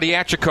corners for Freddie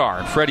Achikar.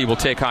 And Freddie will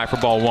take high for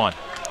ball 1.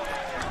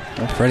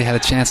 Well, Freddie had a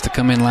chance to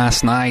come in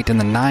last night in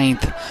the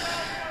 9th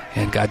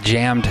and got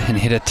jammed and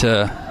hit it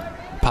to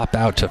pop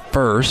out to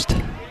first.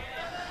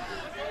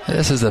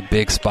 This is a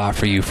big spot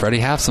for you, Freddie.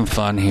 Have some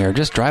fun here.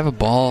 Just drive a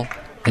ball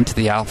into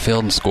the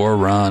outfield and score a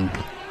run.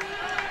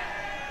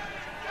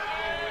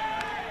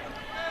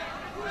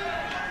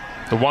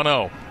 The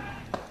 1-0.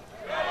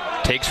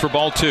 Takes for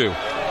ball 2.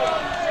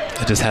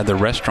 I just had the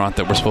restaurant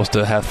that we're supposed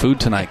to have food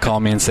tonight call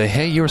me and say,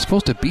 hey, you were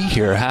supposed to be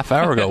here a half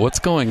hour ago. What's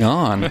going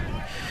on?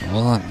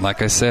 Well,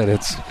 like I said,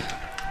 it's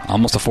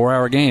almost a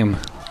 4-hour game.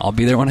 I'll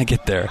be there when I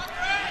get there.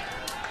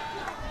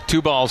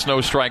 2 balls,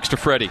 no strikes to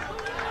Freddie.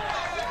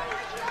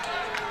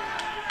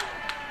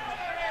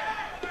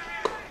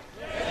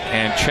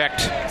 And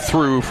checked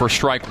through for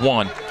strike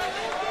 1.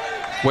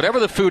 Whatever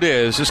the food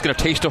is, it's going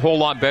to taste a whole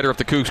lot better if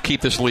the Cougs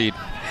keep this lead.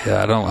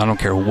 Yeah, I don't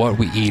care what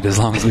we eat as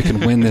long as we can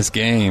win this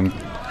game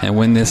and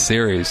win this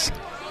series.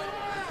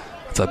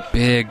 It's a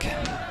big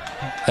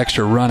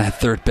extra run at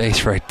third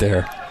base right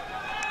there.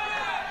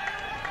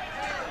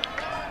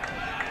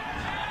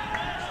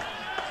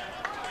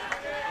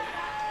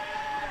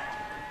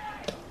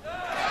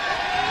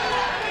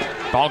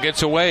 Ball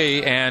gets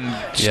away, and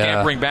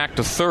scampering back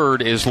to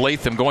third is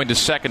Latham. Going to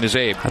second is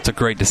Abe. That's a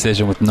great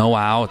decision with no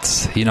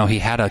outs. You know, he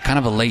had a kind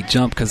of a late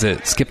jump because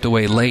it skipped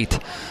away late,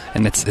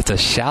 and it's a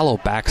shallow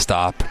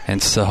backstop,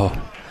 and so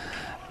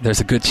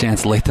there's a good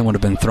chance Latham would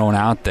have been thrown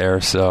out there.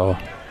 So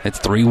it's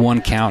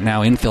 3-1 count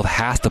now. Infield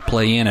has to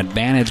play in.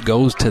 Advantage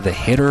goes to the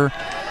hitter.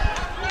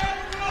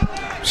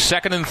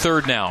 Second and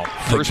third now.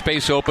 First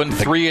base open,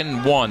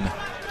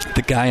 3-1.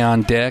 The guy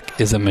on deck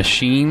is a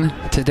machine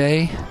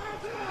today.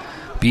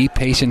 Be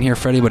patient here,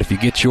 Freddie, but if you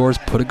get yours,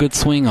 put a good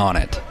swing on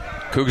it.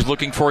 Cougs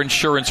looking for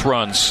insurance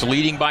runs,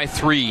 leading by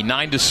 3,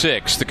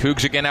 9-6. The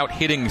Cougs again out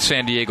hitting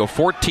San Diego,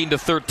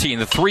 14-13.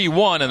 The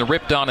 3-1 and the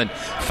ripped on and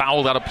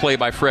fouled out of play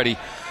by Freddie.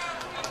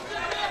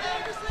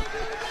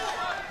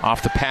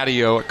 Off the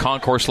patio at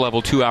concourse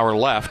level, 2 hour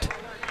left.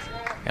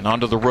 And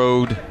onto the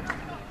road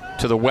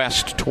to the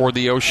west toward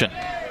the ocean.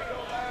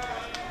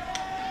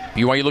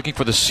 BYU looking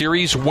for the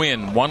series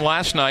win. Won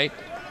last night.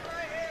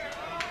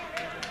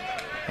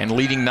 And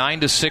leading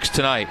 9-6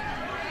 tonight.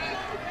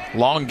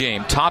 Long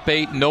game. Top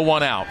 8, no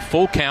one out.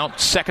 Full count,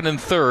 second and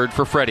third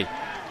for Freddie.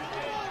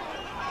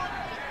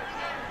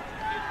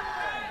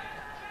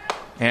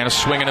 And a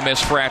swing and a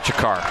miss for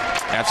Achikar.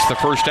 That's the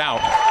first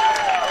out.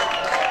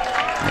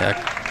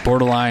 Yeah,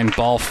 borderline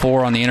ball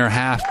 4 on the inner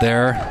half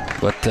there,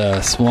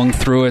 but swung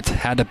through it,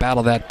 had to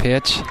battle that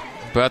pitch.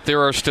 But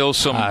there are still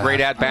some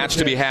great at-bats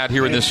to be had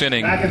here in this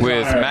inning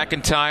with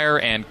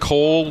McIntyre and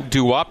Cole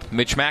due up.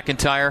 Mitch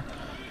McIntyre,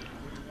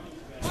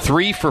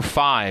 3 for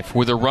 5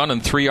 with a run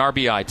and 3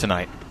 RBI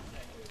tonight.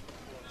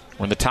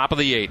 We're in the top of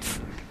the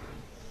 8th.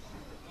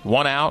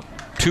 1 out,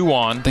 2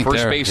 on.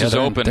 First base is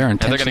open. They're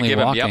intentionally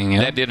walking.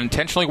 They did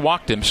intentionally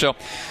walked him. So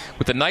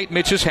with the night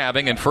Mitch is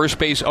having and first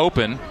base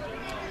open,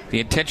 the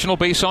intentional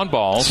base on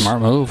balls.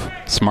 Smart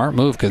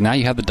move, because now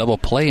you have the double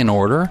play in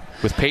order.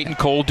 With Peyton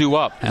Cole due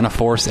up. And a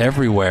force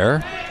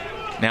everywhere.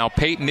 Now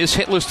Peyton is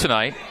hitless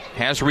tonight,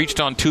 has reached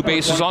on 2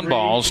 bases on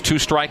balls, 2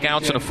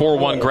 strikeouts, and a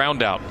 4-1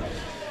 ground out.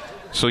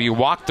 So you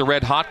walk the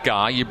red-hot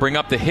guy, you bring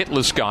up the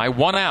hitless guy,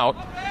 1 out,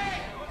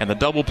 and the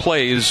double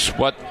play is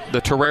what the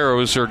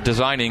Toreros are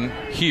designing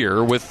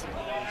here with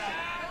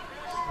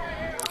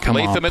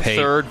Latham at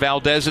third,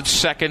 Valdez at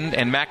second,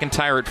 and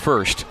McIntyre at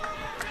first.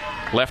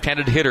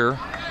 Left-handed hitter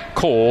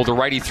Cole, the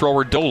righty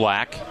thrower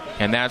Dolak,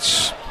 and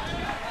that's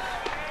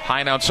high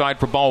and outside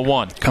for ball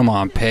 1. Come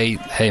on, Pate.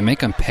 Hey,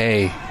 make him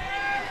pay.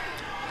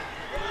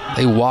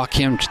 They walk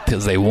him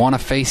because they want to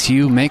face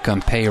you. Make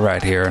him pay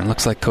right here. And it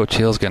looks like Coach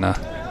Hill's going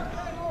to.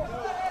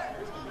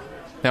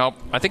 Now,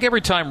 I think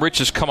every time Rich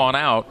has come on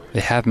out, they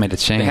have made a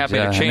change.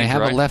 And they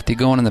have a lefty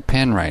going in the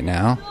pen right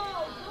now.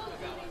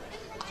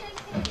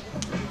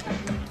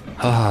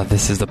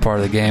 This is the part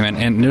of the game.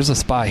 And there's a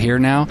spot here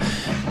now.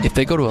 If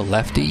they go to a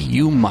lefty,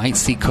 you might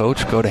see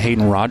Coach go to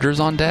Hayden Rogers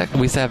on deck.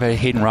 We used to have a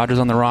Hayden Rogers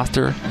on the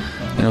roster,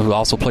 who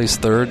also plays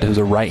third, who's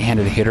a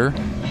right-handed hitter.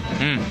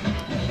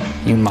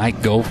 You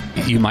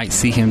might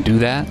see him do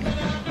that.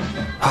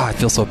 I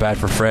feel so bad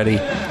for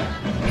Freddie.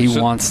 He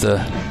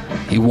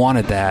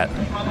wanted that.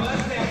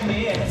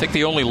 I think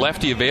the only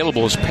lefty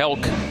available is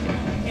Pelk.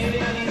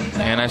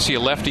 And I see a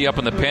lefty up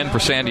in the pen for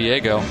San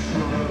Diego.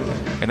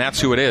 And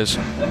that's who it is.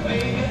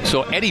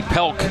 So Eddie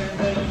Pelk,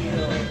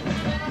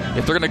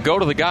 if they're going to go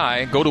to a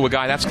guy,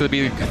 that's going to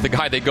be the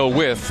guy they go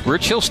with.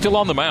 Rich Hill's still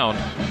on the mound,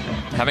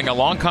 having a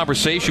long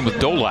conversation with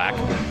Dolak.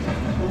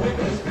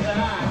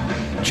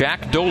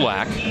 Jack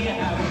Dolak,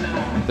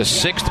 the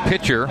 6th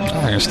pitcher.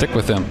 I'm going to stick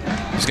with him.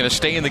 He's going to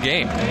stay in the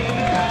game.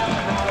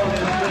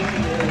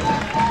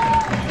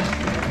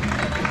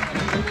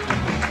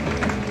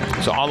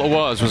 So all it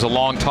was a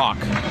long talk,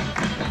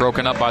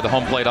 broken up by the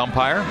home plate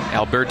umpire,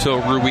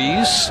 Alberto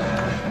Ruiz.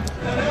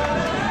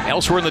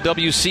 Elsewhere in the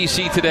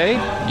WCC today,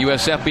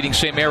 USF beating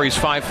St. Mary's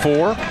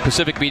 5-4,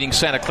 Pacific beating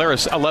Santa Clara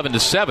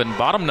 11-7,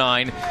 bottom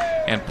 9,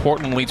 and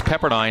Portland leads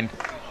Pepperdine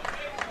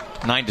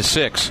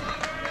 9-6.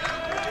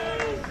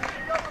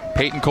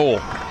 Peyton Cole,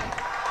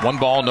 1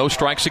 ball, no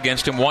strikes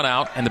against him, 1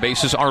 out, and the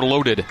bases are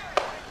loaded.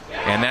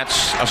 And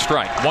that's a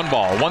strike. 1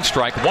 ball, 1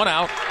 strike, 1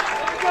 out,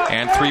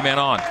 and 3 men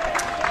on.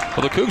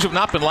 Well, the Cougs have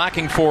not been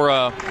lacking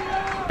for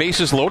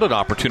bases loaded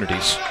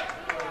opportunities.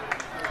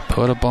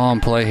 Put a ball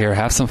in play here.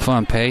 Have some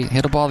fun, Pate.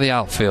 Hit a ball to the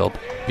outfield.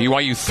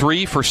 BYU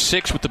 3 for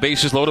 6 with the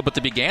bases loaded, but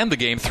they began the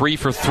game 3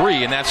 for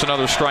 3, and that's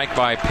another strike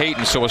by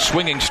Peyton. So a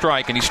swinging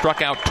strike, and he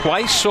struck out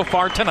twice so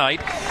far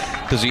tonight.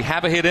 Does he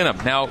have a hit in him?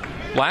 Now,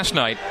 last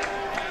night,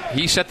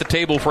 he set the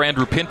table for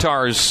Andrew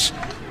Pintar's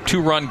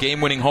 2-run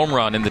game-winning home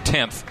run in the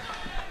 10th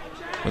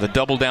with a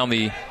double down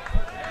the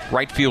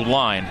right field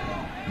line.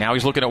 Now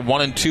he's looking at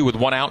 1 and 2 with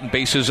 1 out and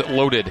bases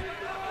loaded.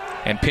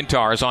 And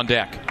Pintar is on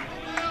deck.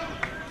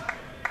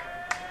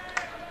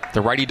 The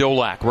righty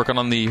Dolak working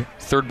on the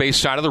third base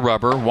side of the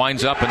rubber.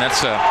 Winds up, and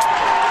that's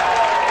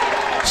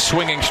a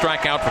swinging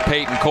strikeout for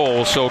Peyton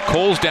Cole. So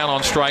Cole's down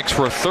on strikes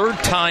for a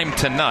 3rd time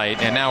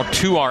tonight, and now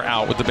 2 are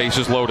out with the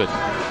bases loaded.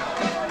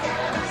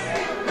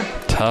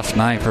 Tough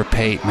night for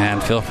Pate,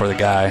 man. Feel for the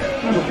guy.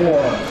 Number 4,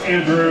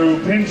 Andrew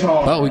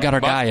Pintar. Well, we got our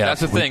guy up.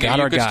 That's the thing.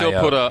 You could still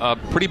put a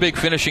pretty big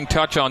finishing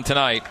touch on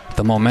tonight.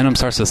 The momentum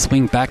starts to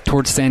swing back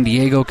towards San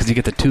Diego because you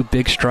get the 2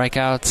 big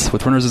strikeouts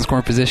with runners in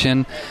scoring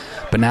position.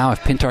 But now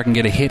if Pintar can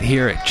get a hit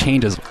here, it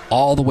changes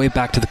all the way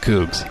back to the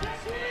Cougs.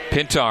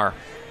 Pintar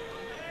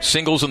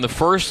singles in the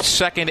 1st,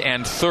 2nd,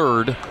 and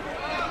 3rd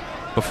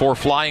before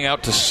flying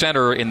out to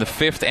center in the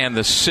 5th and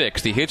the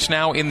 6th. He hits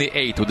now in the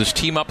 8th with his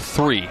team up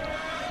 3.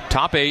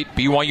 Top 8,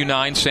 BYU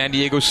 9, San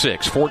Diego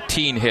 6.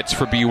 14 hits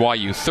for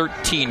BYU,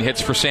 13 hits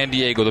for San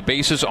Diego. The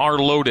bases are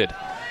loaded.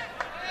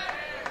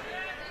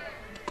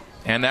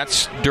 And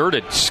that's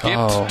dirted,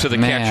 skipped to the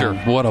catcher.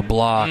 What a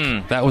block.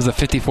 That was a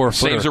 54-footer.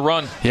 Saves a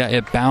run. Yeah,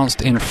 it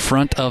bounced in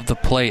front of the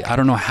plate. I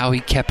don't know how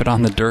he kept it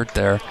on the dirt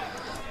there.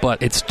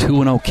 But it's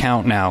 2-0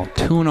 count now.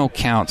 2-0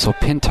 count. So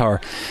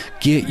Pintar,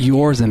 get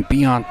yours and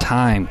be on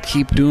time.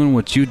 Keep doing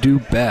what you do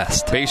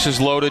best. Bases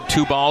loaded,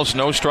 2 balls,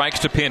 no strikes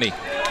to Penny.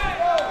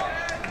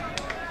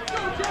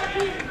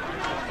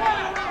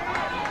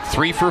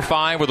 3 for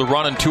 5 with a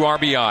run and 2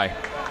 RBI.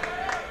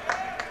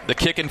 The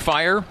kick and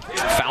fire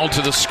Foul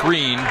to the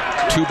screen.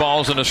 2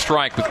 balls and a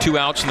strike with 2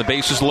 outs and the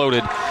bases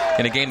loaded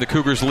in a game the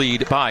Cougars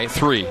lead by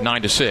 3,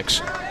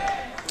 9-6.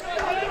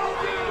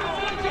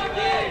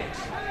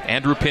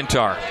 Andrew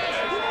Pintar.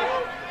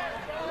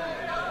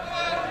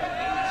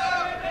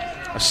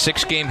 A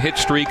 6-game hit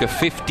streak, a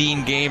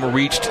 15-game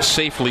reached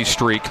safely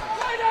streak.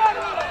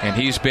 And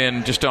he's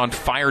been just on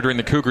fire during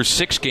the Cougars'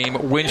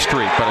 6-game win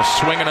streak. But a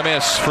swing and a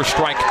miss for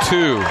strike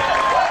 2.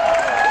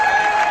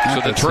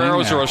 So the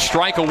Toreros are a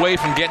strike away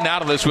from getting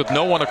out of this with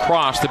no one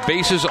across. The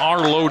bases are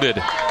loaded.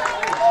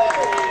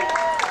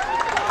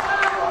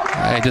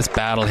 Hey, just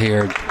battle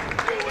here.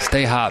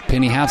 Stay hot,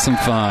 Penny. Have some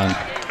fun.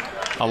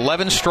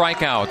 11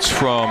 strikeouts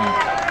from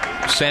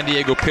San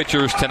Diego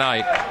pitchers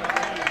tonight.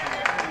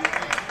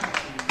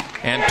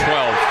 And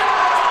 12.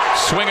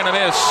 Swing and a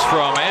miss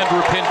from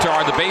Andrew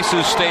Pintar. The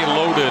bases stay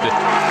loaded.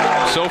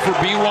 So for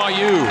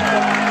BYU,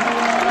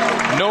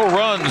 no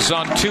runs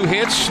on 2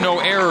 hits, no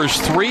errors.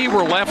 3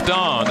 were left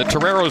on. The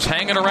Toreros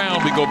hanging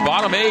around. We go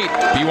bottom 8,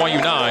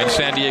 BYU 9,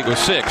 San Diego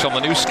 6 on the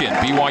new skin,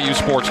 BYU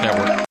Sports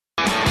Network.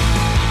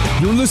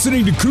 You're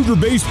listening to Cougar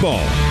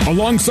Baseball.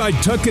 Alongside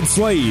Tuckett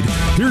Slade,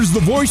 here's the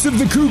voice of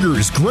the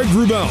Cougars, Greg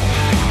Wrubell.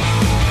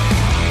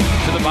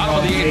 To the bottom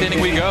of the 8th inning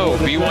we go.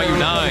 BYU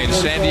 9,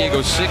 San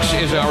Diego 6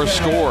 is our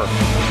score.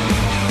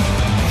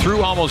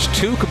 Through almost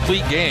 2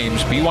 complete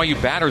games, BYU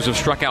batters have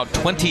struck out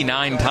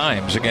 29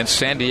 times against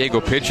San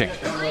Diego pitching.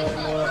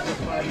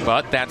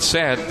 But that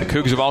said, the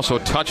Cougs have also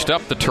touched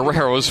up the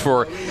Toreros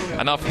for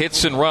enough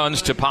hits and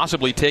runs to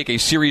possibly take a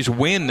series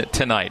win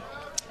tonight.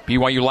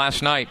 BYU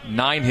last night,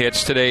 9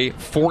 hits. Today,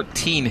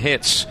 14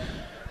 hits.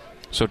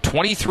 So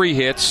 23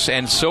 hits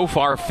and so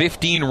far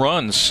 15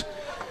 runs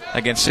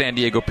against San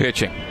Diego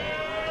pitching.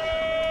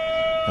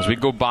 As we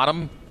go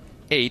bottom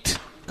 8,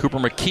 Cooper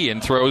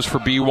McKeon throws for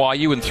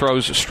BYU and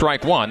throws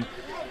strike 1.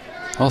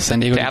 Well,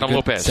 San Diego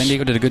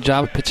did a good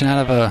job of pitching out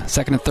of a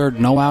second and third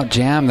no-out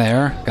jam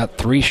there. Got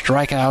 3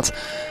 strikeouts.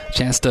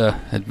 Chance to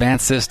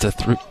advance this to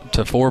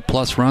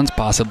 4+ runs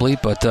possibly,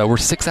 but we're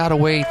 6 out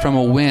away from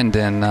a win,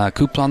 and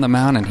Coop's on the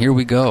mound, and here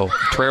we go.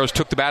 Toreros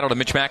took the bat out of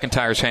Mitch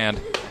McIntyre's hand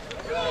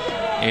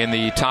in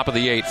the top of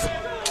the 8th.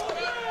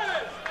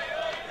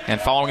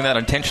 And following that,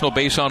 intentional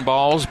base on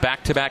balls,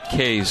 back-to-back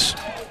Ks.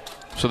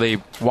 So they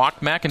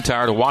walked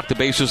McIntyre to walk the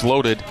bases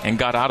loaded and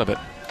got out of it.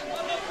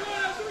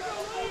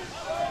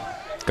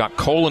 Got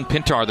Cole and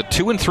Pintar, the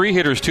 2 and 3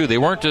 hitters, too. They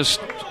weren't just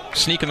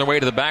sneaking their way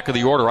to the back of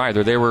the order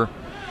either. They were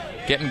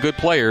getting good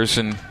players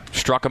and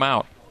struck them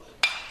out.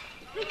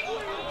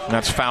 And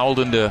that's fouled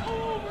into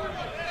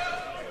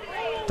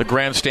the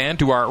grandstand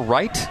to our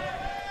right.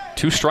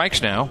 2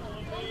 strikes now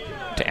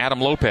to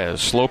Adam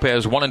Lopez.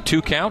 Lopez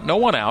 1-2 count, no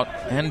one out,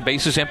 and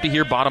bases empty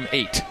here, bottom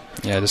 8.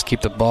 Yeah, just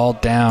keep the ball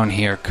down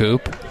here,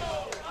 Coop.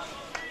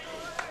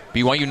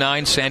 BYU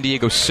 9, San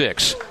Diego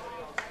 6.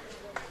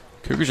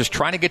 Cougars just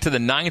trying to get to the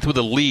 9th with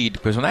a lead,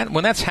 because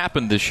when that's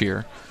happened this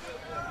year,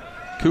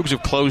 Cougars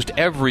have closed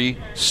every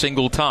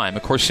single time.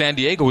 Of course, San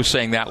Diego was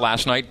saying that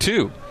last night,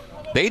 too.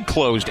 They'd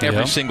closed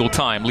every single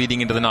time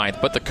leading into the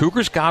 9th, but the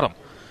Cougars got them.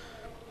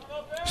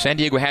 San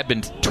Diego had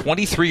been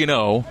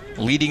 23-0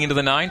 leading into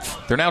the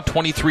 9th. They're now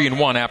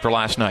 23-1 after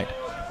last night.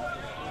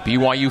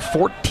 BYU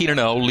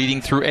 14-0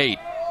 leading through 8.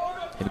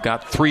 They've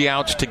got 3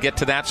 outs to get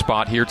to that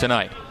spot here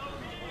tonight.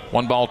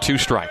 1 ball, 2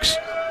 strikes.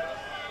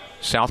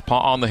 Southpaw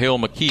on the hill,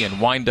 McKeon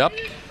wind up.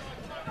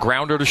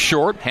 Grounder to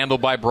short,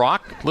 handled by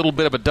Brock. A little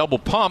bit of a double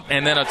pump,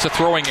 and then it's a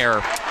throwing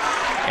error.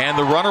 And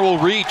the runner will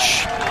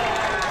reach.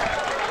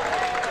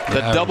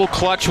 The double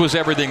clutch was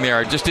everything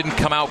there. It just didn't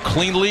come out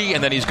cleanly,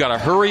 and then he's got to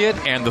hurry it,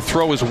 and the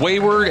throw is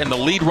wayward, and the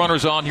lead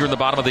runner's on here in the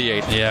bottom of the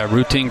 8th. Yeah,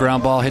 routine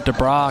ground ball hit to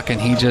Brock,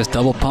 and he just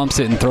double pumps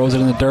it and throws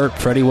it in the dirt.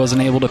 Freddie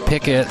wasn't able to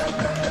pick it.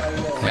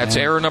 That's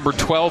error number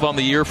 12 on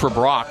the year for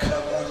Brock.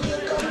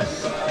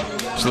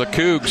 So the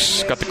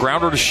Cougs got the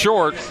grounder to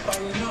short,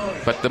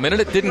 but the minute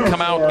it didn't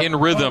come out in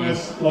rhythm,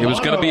 it was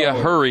going to be a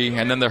hurry,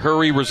 and then the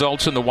hurry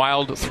results in the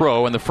wild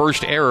throw, and the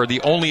first error, the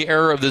only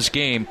error of this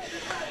game,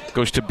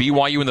 goes to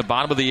BYU in the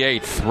bottom of the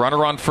 8th.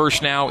 Runner on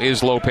first now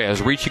is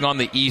Lopez, reaching on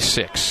the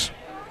E6.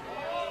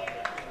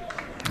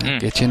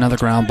 Get you another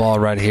ground ball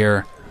right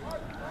here.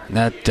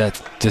 That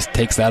just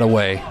takes that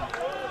away.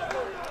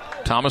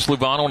 Thomas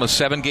Luvano on a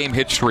 7-game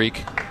hit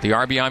streak. The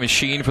RBI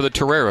machine for the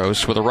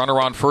Toreros with a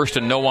runner on first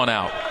and no one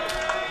out.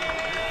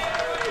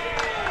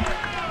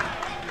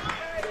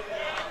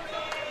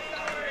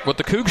 What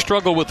the Cougs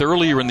struggled with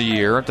earlier in the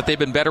year, that they've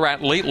been better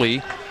at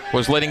lately,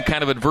 was letting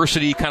kind of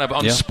adversity kind of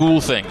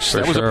unspool things.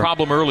 That was a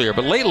problem earlier.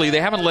 But lately, they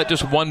haven't let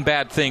just one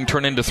bad thing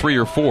turn into 3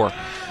 or 4.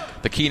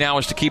 The key now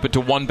is to keep it to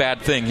one bad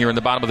thing here in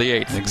the bottom of the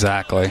 8th.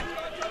 Exactly.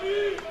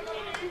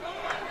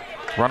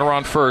 Runner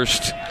on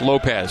first,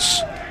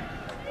 Lopez.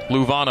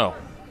 Luvano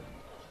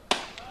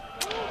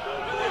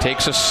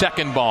takes a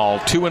second ball,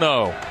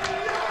 2-0.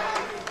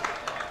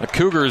 The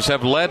Cougars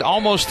have led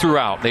almost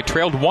throughout. They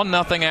trailed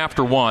 1-0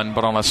 after 1,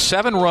 but on a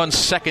 7-run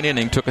second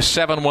inning, took a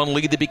 7-1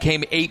 lead that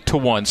became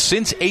 8-1.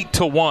 Since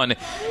 8-1,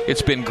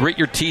 it's been grit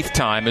your teeth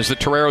time as the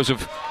Toreros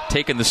have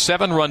taken the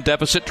 7-run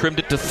deficit, trimmed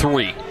it to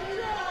 3.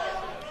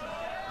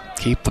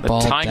 Keep the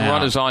ball tying down.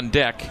 run is on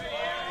deck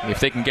if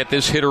they can get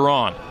this hitter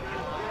on.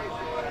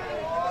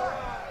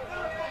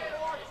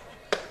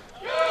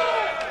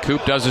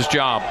 Coop does his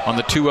job on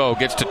the 2-0,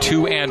 gets to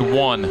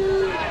 2-1.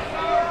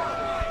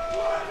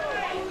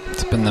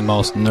 It's been the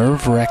most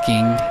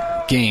nerve-wracking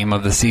game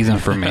of the season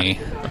for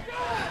me.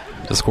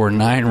 To score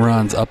 9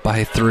 runs up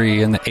by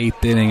 3 in the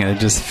 8th inning, and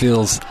it just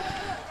feels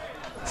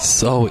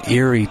so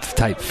eerie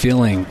type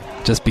feeling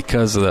just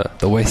because of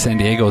the way San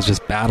Diego has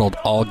just battled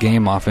all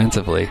game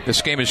offensively.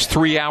 This game is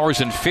 3 hours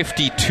and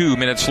 52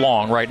 minutes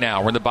long right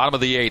now. We're in the bottom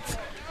of the 8th.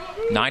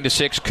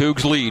 9-6,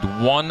 Cougs lead.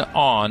 1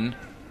 on,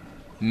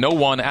 no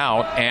one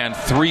out, and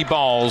 3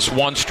 balls,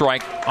 1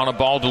 strike on a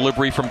ball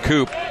delivery from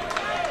Coop.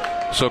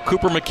 So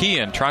Cooper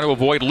McKeon trying to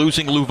avoid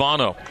losing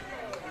Luvano.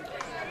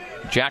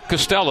 Jack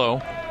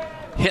Costello,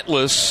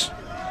 hitless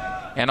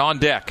and on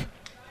deck.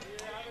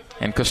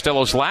 And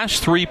Costello's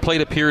last 3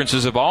 plate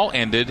appearances have all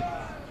ended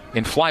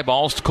in fly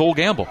balls to Cole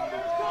Gamble.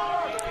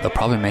 They'll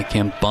probably make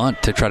him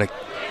bunt to try to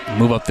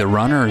move up the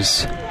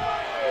runners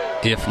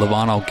if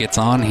Luvano gets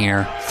on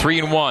here.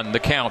 3-1, the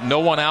count. No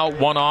one out,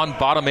 1 on,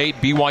 bottom 8,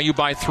 BYU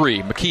by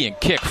 3. McKeon,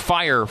 kick,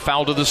 fire,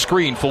 foul to the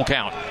screen, full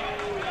count.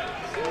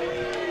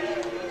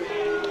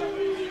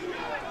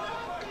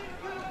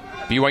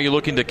 BYU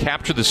looking to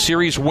capture the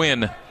series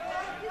win.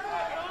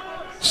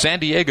 San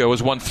Diego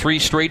has won 3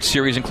 straight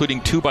series,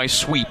 including 2 by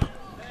sweep.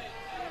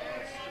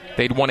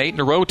 They'd won 8 in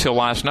a row till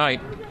last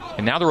night,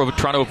 and now they're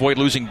trying to avoid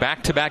losing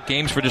back-to-back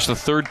games for just the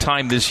 3rd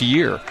time this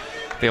year.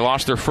 They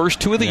lost their first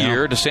 2 of the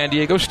year to San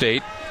Diego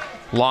State,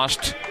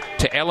 lost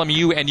to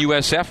LMU and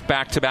USF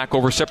back-to-back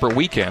over separate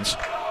weekends.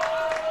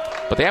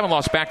 But they haven't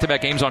lost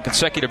back-to-back games on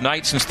consecutive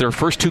nights since their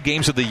first 2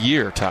 games of the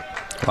year, Tuck.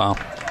 Wow.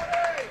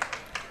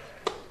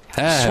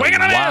 Swing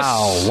and a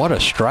miss! What a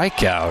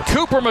strikeout.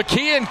 Cooper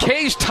McKeon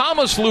K's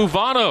Thomas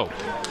Luvano.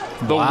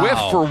 The whiff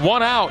for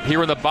 1 out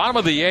here in the bottom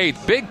of the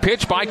 8th. Big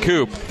pitch by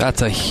Coop.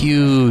 That's a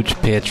huge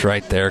pitch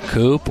right there,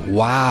 Coop.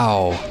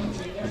 Wow.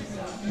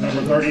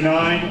 Number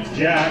 39,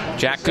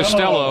 Jack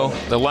Costello,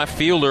 the left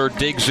fielder,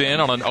 digs in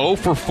on an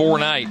 0-for-4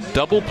 night.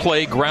 Double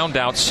play, ground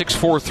out,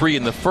 6-4-3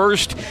 in the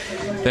first.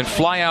 Then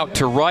fly out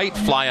to right,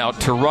 fly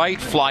out to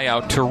right, fly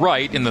out to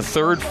right in the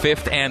 3rd,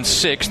 5th, and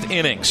 6th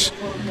innings.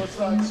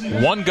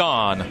 1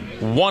 gone,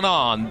 1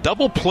 on.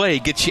 Double play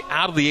gets you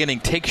out of the inning,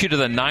 takes you to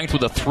the 9th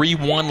with a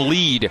 3-1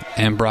 lead.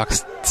 And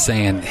Brock's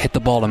saying, hit the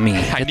ball to me.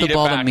 Hit the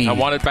ball to me. I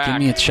want it back. Give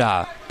me a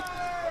shot.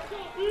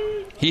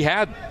 He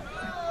had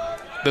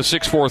the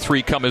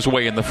 6-4-3 come his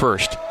way in the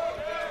first.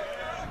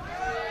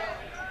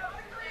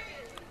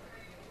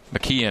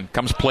 McKeon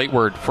comes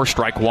plateward for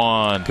strike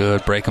 1.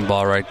 Good breaking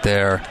ball right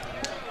there.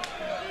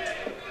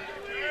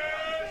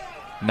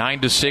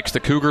 9-6, the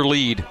Cougar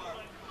lead.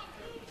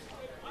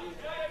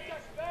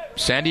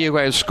 San Diego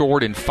has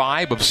scored in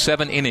 5 of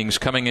 7 innings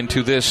coming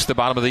into this, the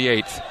bottom of the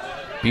 8th.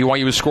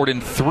 BYU has scored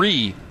in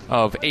 3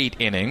 of 8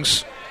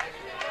 innings.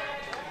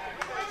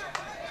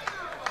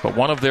 But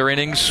one of their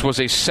innings was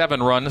a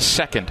 7-run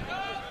second.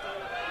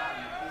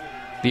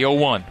 The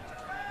 0-1.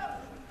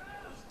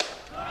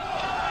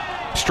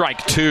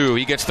 Strike 2.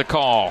 He gets the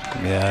call.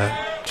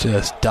 Yeah,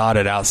 just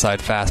dotted outside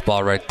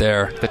fastball right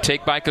there. The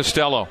take by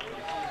Costello.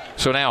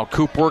 So now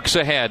Coop works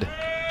ahead.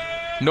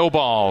 No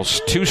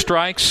balls. 2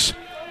 strikes.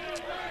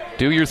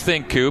 Do your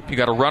thing, Coop. You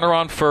got a runner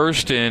on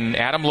first in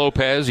Adam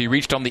Lopez. He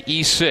reached on the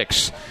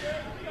E6.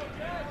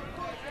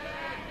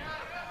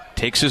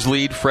 Takes his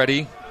lead.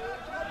 Freddie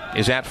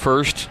is at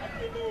first.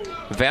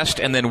 Vest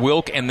and then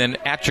Wilk and then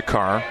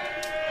Achikar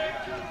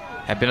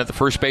have been at the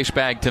first base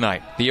bag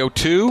tonight. The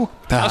 0-2,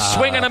 a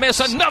swing and a miss,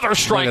 another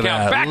strikeout.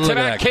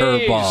 Back-to-back Ks.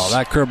 Curveball.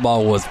 That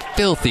curveball was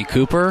filthy,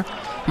 Cooper.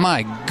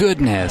 My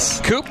goodness.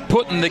 Coop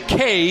putting the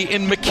K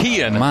in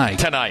McKeon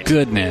tonight. My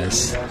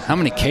goodness. How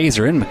many Ks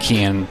are in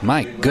McKeon?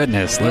 My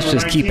goodness. Let's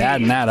just keep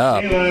adding that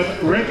up.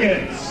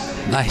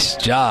 Nice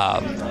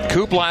job.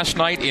 Coop last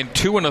night in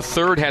 2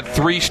 1/3 had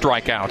 3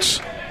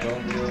 strikeouts.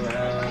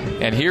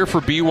 And here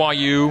for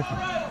BYU,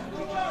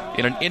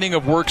 in an inning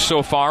of work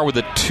so far with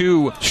a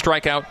 2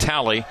 strikeout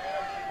tally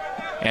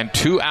and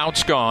 2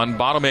 outs gone,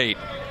 bottom 8.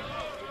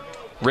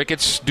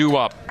 Ricketts due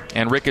up,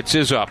 and Ricketts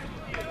is up.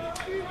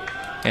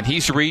 And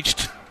he's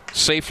reached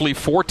safely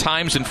 4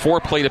 times in 4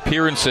 plate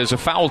appearances. A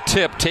foul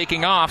tip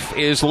taking off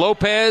is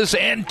Lopez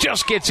and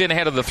just gets in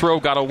ahead of the throw.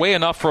 Got away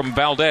enough from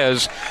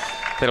Valdez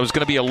that it was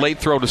going to be a late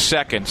throw to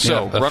second.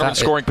 So, runner in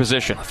scoring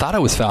position. I thought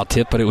it was foul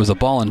tip, but it was a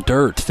ball in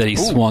dirt that he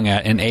swung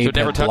at, and Abe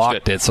had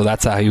blocked it. So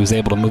that's how he was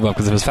able to move up,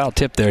 because if it was foul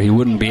tip there, he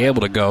wouldn't be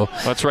able to go.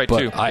 That's right, but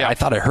too. I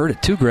thought I heard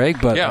it too,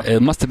 Greg, but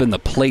it must have been the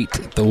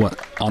plate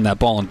on that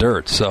ball in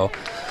dirt. So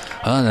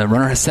the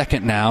runner has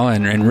second now,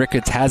 and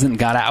Ricketts hasn't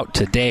got out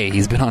today.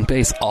 He's been on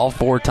base all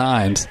 4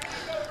 times.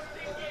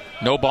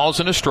 No balls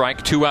and a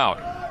strike, 2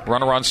 out.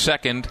 Runner on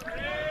second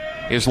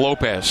is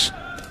Lopez.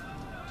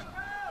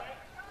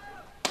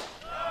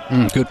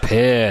 Good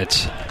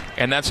pitch.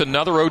 And that's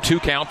another 0-2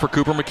 count for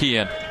Cooper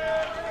McKeon.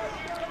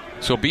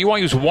 So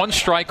BYU's 1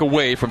 strike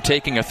away from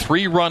taking a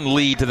 3-run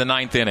lead to the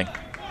 9th inning.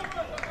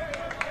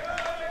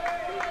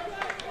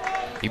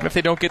 Even if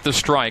they don't get the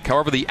strike,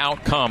 however the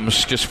out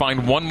comes, just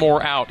find one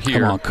more out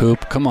here. Come on,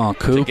 Coop. Come on,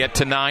 Coop. To get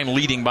to 9,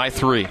 leading by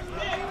 3.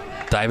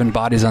 Diving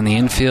bodies on the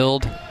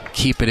infield.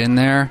 Keep it in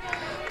there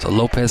so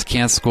Lopez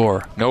can't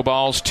score. No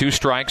balls, 2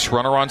 strikes.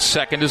 Runner on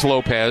second is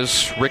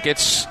Lopez.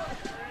 Ricketts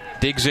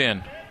digs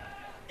in.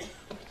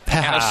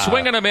 And a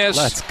swing and a miss.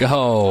 Let's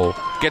go.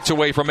 Gets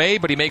away from A,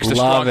 but he makes the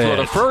strong throw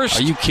to first.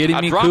 Are you kidding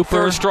me, drop Cooper?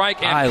 First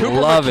strike, and I Cooper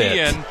love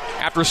McKeon,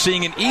 it. after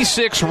seeing an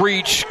E6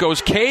 reach,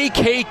 goes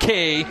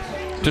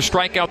KKK to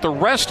strike out the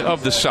rest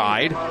of the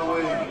side.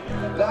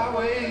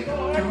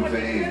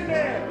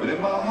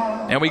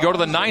 And we go to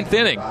the 9th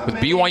inning with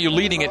BYU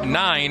leading at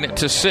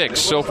 9-6.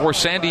 So for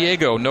San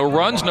Diego, no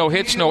runs, no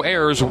hits, no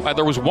errors.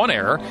 There was 1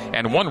 error,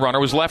 and 1 runner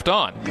was left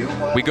on.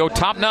 We go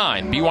top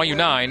 9, BYU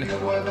 9,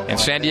 and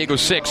San Diego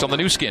 6 on the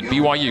new skin,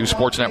 BYU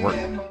Sports Network.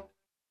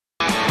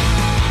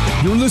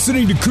 You're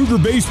listening to Cougar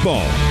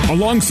Baseball.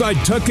 Alongside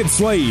Tuckett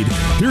Slade,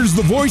 here's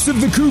the voice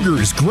of the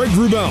Cougars, Greg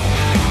Wrubell.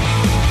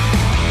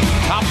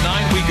 Top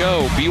 9 we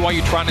go.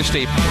 BYU trying to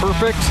stay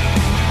perfect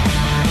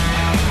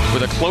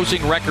with a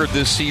closing record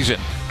this season.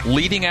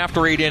 Leading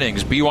after 8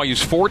 innings,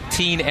 BYU's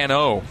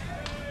 14-0.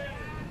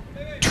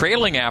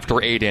 Trailing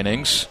after 8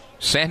 innings,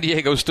 San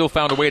Diego still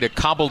found a way to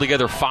cobble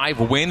together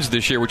 5 wins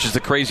this year, which is the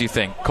crazy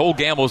thing. Cole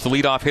Gamble is the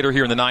leadoff hitter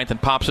here in the 9th and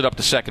pops it up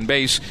to second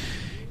base.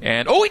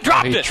 And, he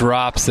dropped it! He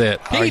drops it.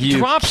 Are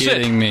you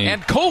kidding me?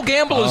 And Cole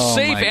Gamble is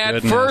safe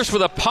at first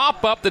with a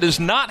pop-up that is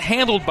not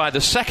handled by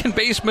the second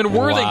baseman,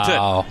 Worthington.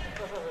 Wow.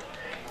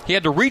 He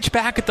had to reach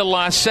back at the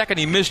last second.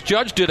 He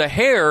misjudged it a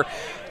hair,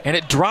 and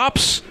it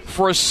drops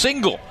for a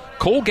single.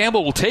 Cole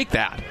Gamble will take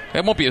that.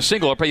 It won't be a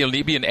single. It'll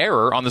probably be an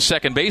error on the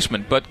second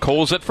baseman, but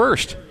Cole's at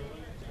first.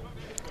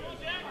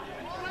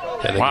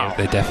 Yeah,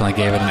 they definitely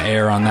gave it an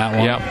error on that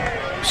one.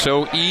 Yep.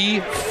 So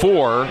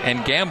E4,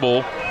 and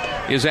Gamble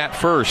is at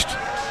first.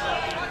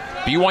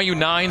 BYU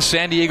 9,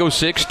 San Diego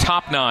 6,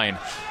 top 9.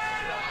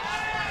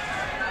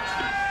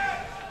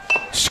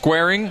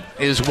 Squaring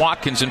is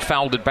Watkins and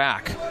fouled it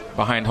back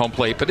behind home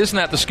plate. But isn't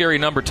that the scary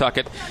number,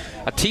 Tuckett?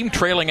 A team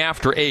trailing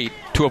after 8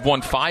 to have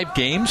won 5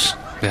 games.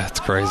 Yeah, it's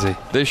crazy.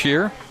 This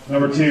year.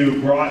 Number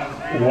 2, Brock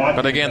Watkins.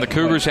 But again, the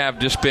Cougars have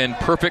just been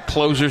perfect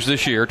closers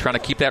this year, trying to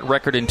keep that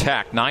record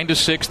intact.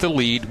 9-6 the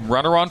lead.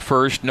 Runner on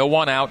first, no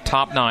one out,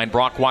 top 9.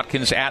 Brock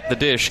Watkins at the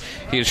dish.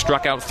 He has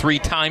struck out 3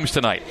 times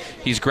tonight.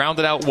 He's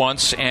grounded out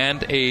once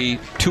and a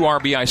 2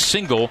 RBI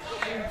single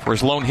for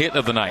his lone hit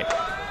of the night.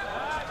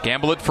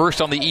 Gamble at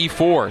first on the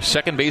E4.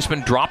 Second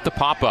baseman dropped the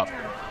pop-up.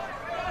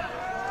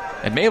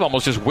 And may have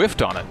almost just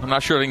whiffed on it. I'm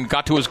not sure it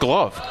got to his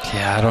glove.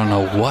 Yeah, I don't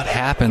know what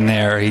happened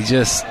there. He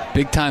just,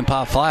 big-time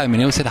pop fly. I mean,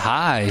 it was hit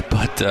high,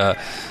 but,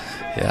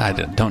 I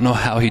don't know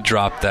how he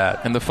dropped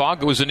that. And the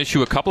fog was an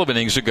issue a couple of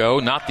innings ago,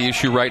 not the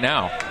issue right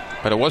now.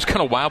 But it was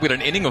kind of wild. We had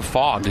an inning of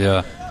fog.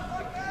 Yeah.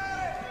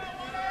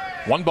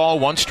 1 ball,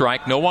 1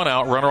 strike, no one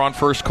out. Runner on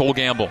first, Cole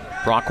Gamble.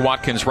 Brock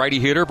Watkins, righty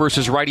hitter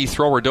versus righty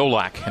thrower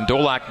Dolak. And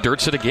Dolak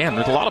dirts it again.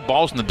 There's a lot of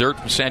balls in the dirt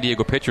from San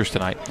Diego pitchers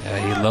tonight.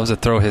 Yeah, he loves to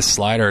throw his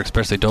slider,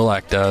 especially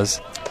Dolak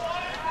does.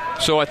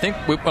 So I think,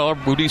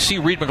 would you see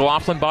Reed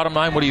McLaughlin bottom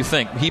 9? What do you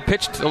think? He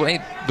pitched the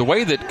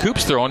way that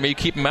Coop's throwing, maybe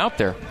keep him out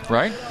there,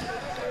 right?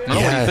 What do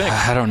you think?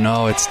 I don't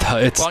know. It's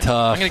tough.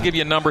 I'm going to give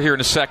you a number here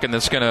in a second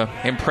that's going to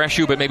impress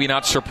you but maybe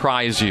not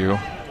surprise you.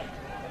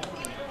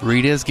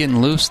 Reed is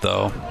getting loose,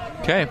 though.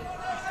 Okay.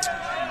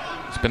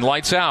 It's been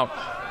lights out.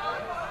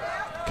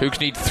 Cougs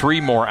need 3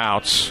 more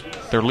outs.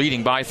 They're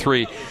leading by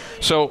 3.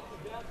 So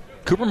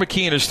Cooper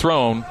McKeon has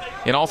thrown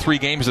in all 3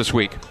 games this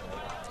week.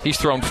 He's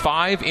thrown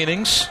 5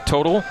 innings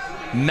total,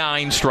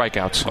 9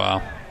 strikeouts.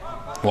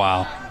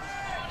 Wow.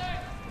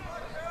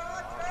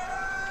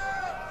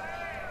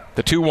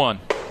 The 2-1.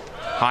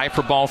 High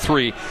for ball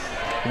 3.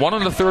 1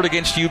 1/3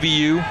 against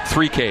UVU,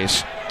 3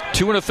 Ks.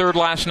 2 1/3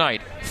 last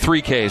night,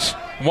 3 Ks.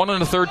 1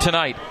 1/3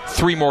 tonight,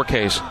 3 more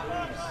Ks.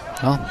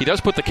 Well, he does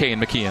put the K in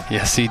McKeon.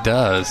 Yes, he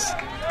does.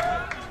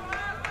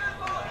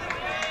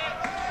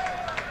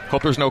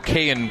 Hope there's no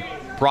K in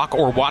Brock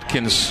or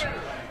Watkins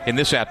in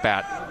this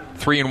at-bat.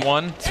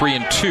 3-1,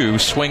 3-2,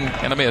 swing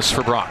and a miss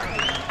for Brock.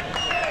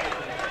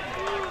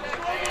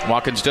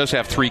 Watkins does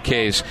have 3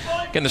 Ks.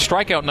 Again, the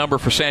strikeout number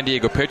for San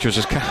Diego pitchers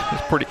is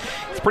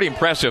pretty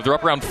impressive. They're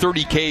up around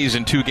 30 Ks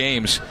in 2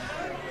 games.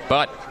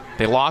 But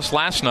they lost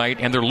last night,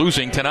 and they're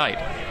losing tonight.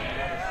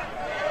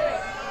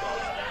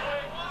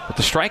 But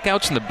the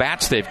strikeouts and the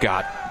bats they've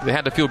got, they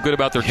had to feel good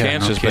about their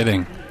chances. No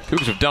kidding.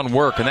 Cougs have done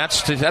work, and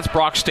that's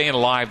Brock staying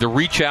alive. The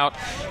reach out,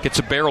 gets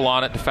a barrel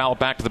on it to foul it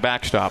back to the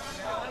backstop.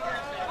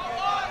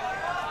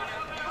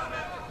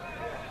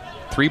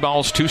 3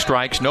 balls, 2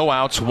 strikes, no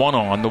outs, 1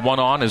 on. The 1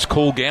 on is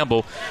Cole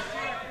Gamble,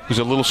 who's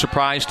a little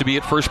surprised to be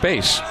at first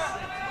base.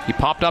 He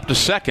popped up to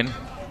second,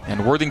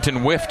 and Worthington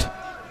whiffed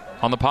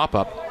on the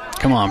pop-up.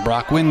 Come on,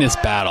 Brock, win this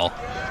battle.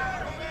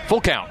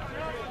 Full count.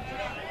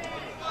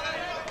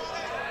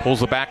 Pulls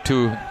the back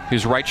to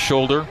his right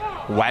shoulder,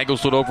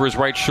 waggles it over his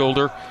right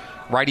shoulder.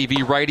 Righty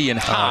v righty and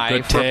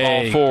high for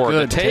ball 4.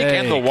 Good the take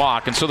and the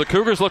walk. And so the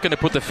Cougars looking to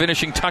put the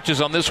finishing touches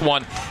on this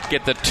one.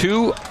 Get the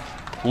 2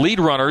 lead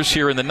runners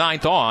here in the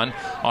 9th on.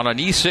 on an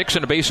E6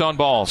 and a base on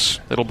balls.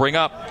 It'll bring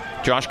up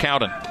Josh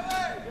Cowden.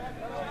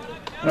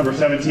 Number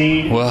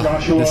 17, well,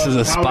 Joshua this is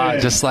a spot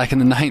Cowden. just like in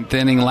the 9th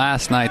inning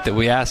last night that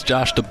we asked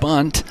Josh to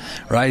bunt,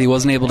 right? He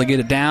wasn't able to get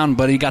it down,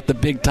 but he got the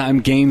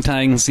big-time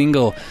game-tying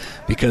single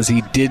because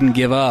he didn't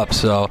give up.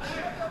 So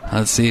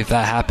let's see if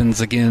that happens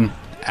again.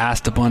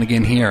 Asked to bunt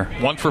again here.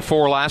 1 for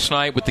 4 last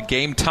night with the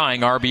game-tying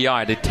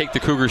RBI. They take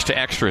the Cougars to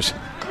extras.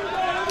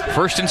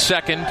 First and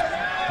second,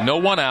 no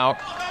one out,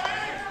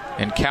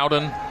 and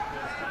Cowden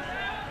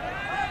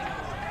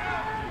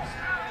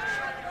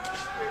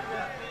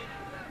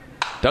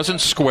doesn't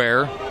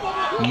square,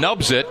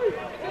 nubs it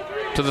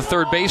to the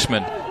third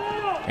baseman,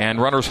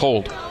 and runners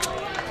hold.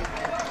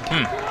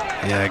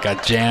 Yeah,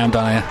 got jammed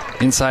on an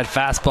inside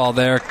fastball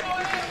there.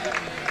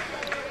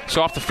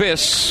 So off the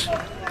fists,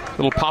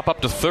 it'll pop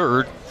up to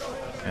third,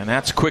 and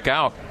that's a quick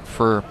out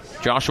for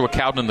Joshua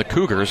Cowden and the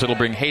Cougars. It'll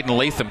bring Hayden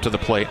Latham to the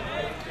plate.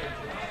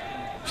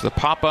 So the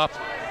pop up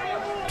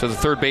to the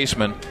third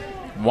baseman,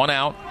 1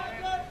 out,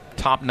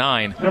 top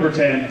 9. Number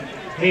 10,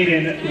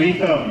 Hayden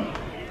Latham.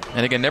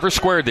 And again, never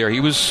squared there.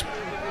 He was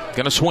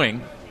going to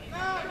swing.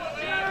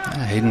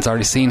 Hayden's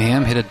already seen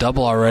him hit a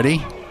double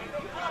already.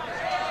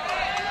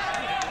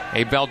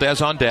 Abe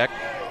Valdez on deck.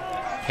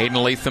 Hayden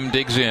Latham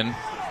digs in.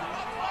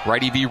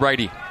 Righty v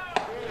righty.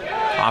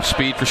 Off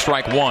speed for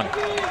strike 1.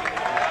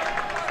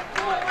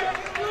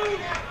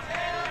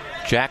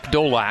 Jack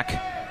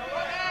Dolak,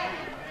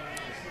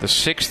 the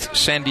 6th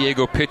San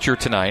Diego pitcher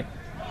tonight,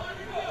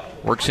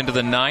 works into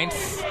the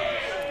 9th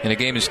in a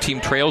game his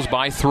team trails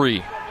by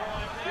 3.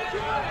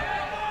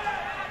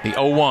 The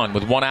 0-1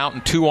 with 1 out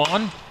and 2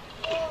 on.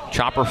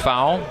 Chopper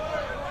foul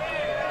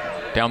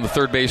down the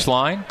third base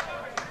line.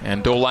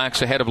 And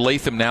Dolak's ahead of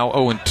Latham now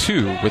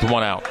 0-2 with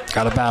 1 out.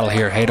 Got a battle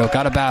here, Hato.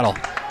 Got a battle.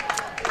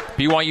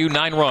 BYU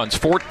 9 runs,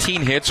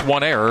 14 hits,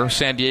 1 error.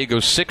 San Diego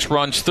 6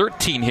 runs,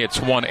 13 hits,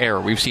 1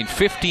 error. We've seen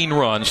 15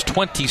 runs,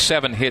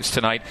 27 hits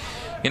tonight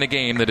in a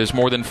game that is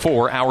more than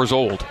 4 hours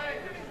old.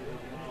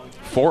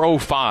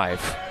 4:05.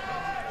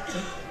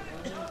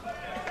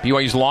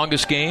 BYU's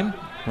longest game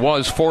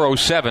was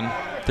 4:07.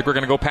 I think we're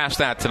going to go past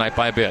that tonight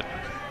by a bit.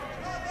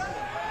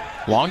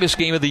 Longest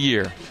game of the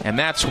year. And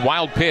that's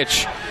wild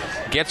pitch.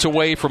 Gets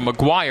away from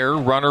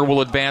McGuire. Runner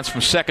will advance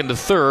from second to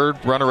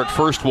third. Runner at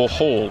first will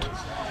hold.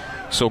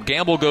 So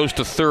Gamble goes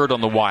to third on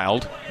the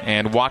wild,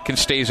 and Watkins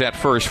stays at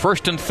first.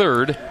 First and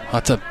third,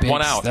 That's a big,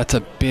 1 out. That's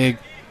a big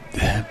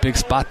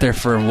spot there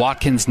for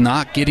Watkins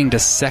not getting to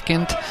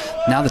second.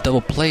 Now the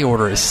double play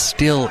order is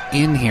still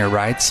in here,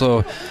 right?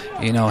 So,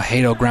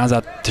 Hato grounds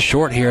out to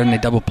short here, and they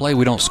double play.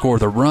 We don't score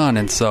the run,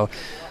 and so,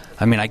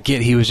 I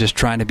get he was just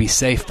trying to be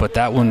safe, but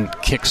that one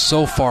kicked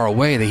so far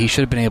away that he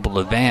should have been able to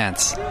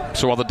advance.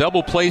 So while the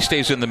double play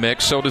stays in the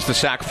mix, so does the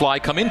sac fly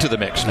come into the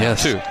mix now,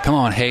 Yes. too. Come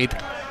on, Hade.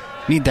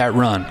 Need that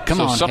run. Come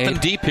on, something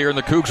Hade. deep here, and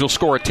the Cougs will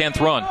score a 10th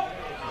run.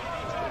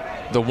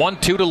 The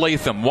 1-2 to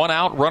Latham. 1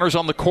 out, runners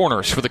on the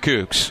corners for the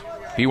Cougs.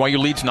 BYU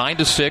leads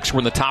 9-6. We're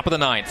in the top of the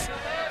 9th.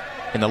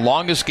 In the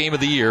longest game of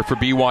the year for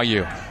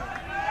BYU.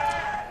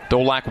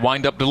 Dolak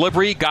wind-up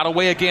delivery. Got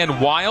away again.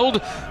 Wild,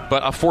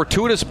 but a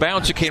fortuitous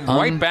bounce. It came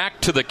right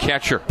back to the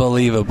catcher.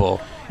 Unbelievable.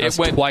 That's It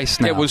went twice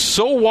now. It was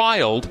so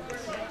wild,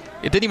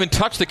 it didn't even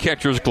touch the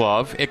catcher's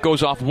glove. It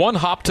goes off one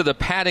hop to the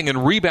padding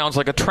and rebounds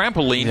like a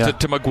trampoline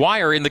to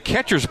McGuire in the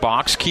catcher's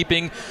box,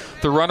 keeping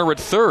the runner at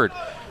third.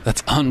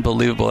 That's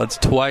unbelievable. That's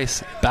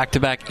twice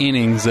back-to-back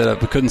innings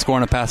that we couldn't score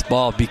on a pass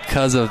ball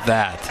because of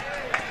that.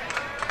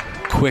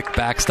 Quick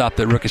backstop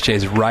that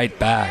ricochets right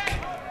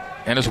back.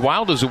 And as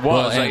wild as it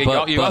was,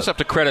 you also have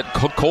to credit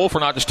Cole for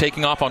not just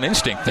taking off on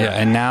instinct there. Yeah,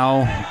 and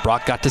now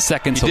Brock got to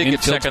second, so did get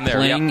infield's second there,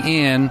 playing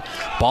in.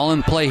 Ball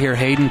in play here,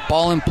 Hayden.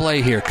 Ball in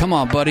play here. Come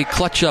on, buddy.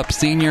 Clutch up,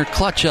 senior.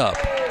 Clutch up.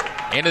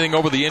 Anything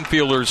over the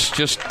infielders,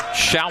 just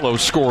shallow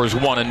scores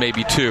 1 and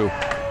maybe 2.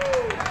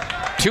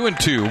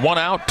 2-2. 1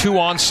 out, 2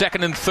 on,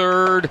 second and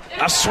third.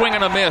 A swing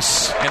and a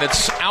miss, and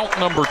it's out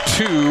number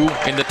 2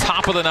 in the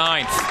top of the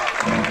 9th.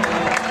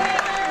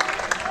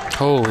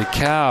 Holy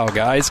cow,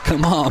 guys.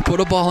 Come on. Put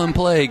a ball in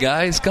play,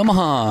 guys. Come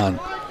on.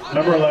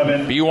 Number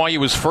 11. BYU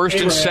was first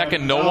and Abraham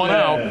second, no one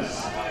out.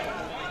 Valdez.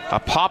 A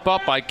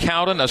pop-up by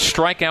Cowden, a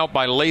strikeout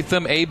by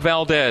Latham, Abe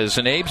Valdez.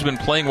 And Abe's been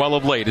playing well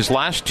of late. His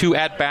last 2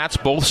 at-bats,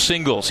 both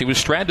singles. He was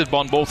stranded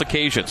on both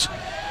occasions.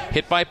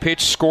 Hit by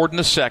pitch, scored in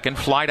the second,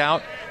 flied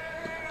out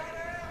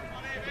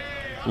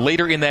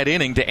later in that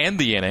inning to end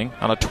the inning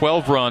on a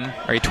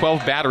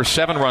 12-batter,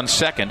 7-run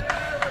second.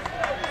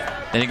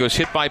 Then he goes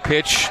hit by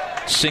pitch,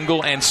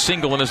 single and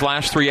single in his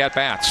last 3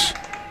 at-bats.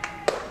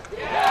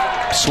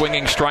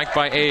 Swinging strike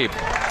by Abe.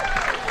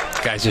 This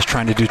guy's just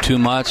trying to do too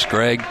much,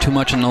 Greg. Too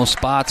much in those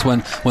spots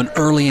when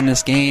early in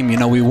this game,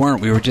 we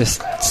weren't. We were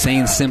just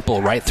saying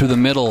simple, right through the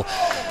middle.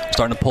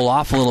 Starting to pull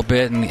off a little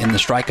bit, and the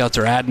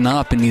strikeouts are adding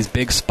up in these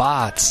big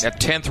spots. That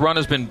 10th run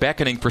has been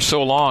beckoning for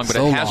so long, but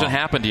it hasn't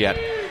happened yet.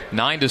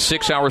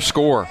 9-6 our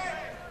score.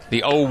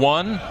 The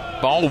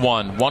 0-1, ball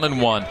 1,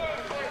 1-1.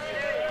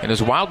 And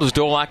as wild as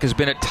Dolak has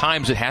been at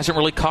times, it hasn't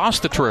really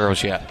cost the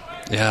Toreros yet.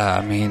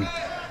 Yeah,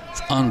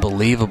 it's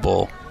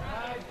unbelievable.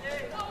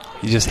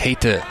 You just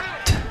hate to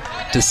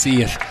check to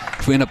see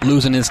if we end up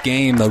losing this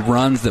game, the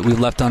runs that we've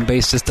left on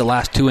base just the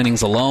last 2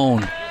 innings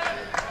alone.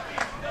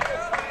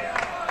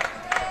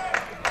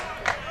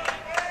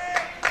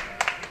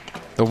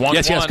 The 1-1.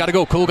 Yes, gotta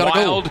go. Cole, gotta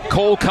go.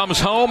 Cole comes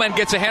home and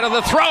gets ahead of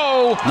the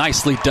throw.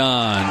 Nicely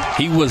done.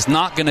 He was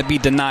not going to be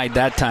denied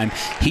that time.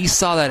 He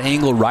saw that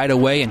angle right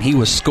away, and he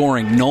was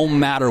scoring no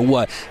matter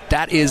what.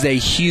 That is a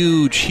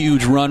huge,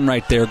 huge run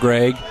right there,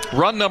 Greg.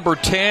 Run number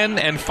 10,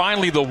 and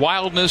finally the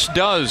wildness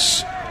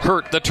does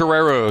hurt the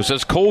Toreros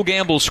as Cole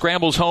Gamble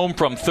scrambles home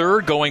from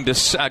third, going to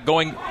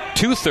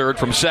third.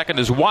 From second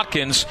is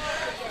Watkins.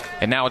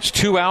 And now it's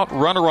 2 out,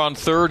 runner on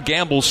third.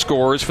 Gamble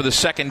scores for the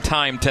second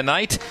time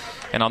tonight.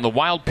 And on the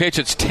wild pitch,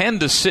 it's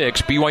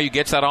 10-6. BYU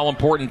gets that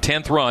all-important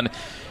 10th run.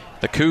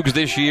 The Cougs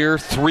this year,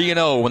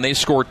 3-0 when they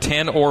score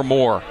 10 or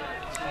more.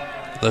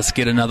 Let's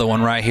get another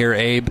one right here,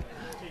 Abe.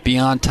 Be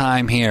on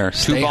time here.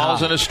 Stay 2 balls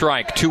hot. and a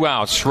strike, 2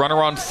 outs.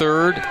 Runner on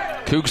third.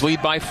 Cougs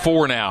lead by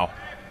 4 now.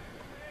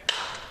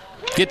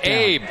 Get down.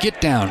 Abe. Get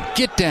down.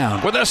 Get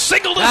down. With a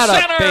single to That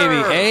center. up,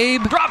 baby.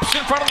 Abe. Drops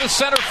in front of the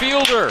center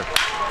fielder.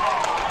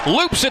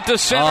 Loops it to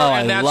center,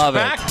 and that's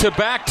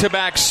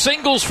back-to-back-to-back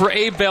singles for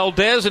Abe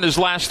Valdez in his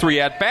last 3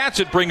 at-bats.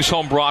 It brings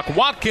home Brock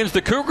Watkins.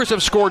 The Cougars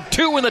have scored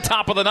 2 in the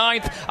top of the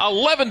 9th.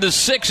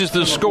 11-6 is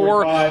the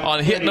score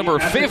on hit number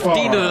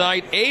 15 of the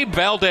night. Abe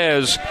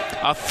Valdez,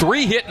 a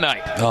 3-hit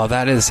night. Oh,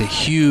 that is a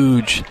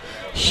huge,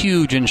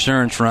 huge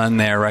insurance run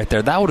there, right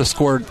there. That would have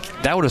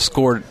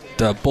scored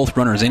both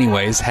runners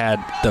anyways had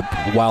the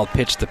wild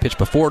pitch, the pitch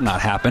before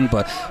not happened,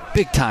 but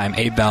big time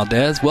Abe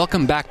Valdez.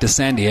 Welcome back to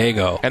San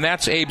Diego. And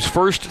that's Abe's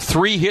first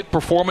 3-hit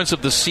performance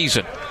of the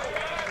season.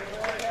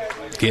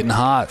 Getting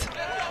hot.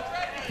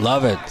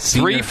 Love it.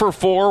 3 for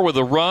 4 with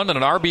a run and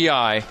an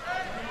RBI.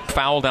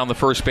 Foul down the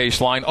first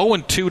base line.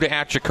 0-2 to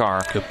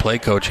Achikar. Good play,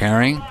 Coach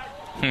Herring.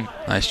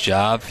 Nice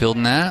job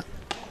fielding that.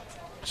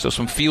 So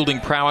some fielding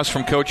prowess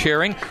from Coach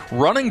Herring.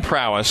 Running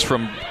prowess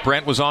from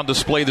Brent was on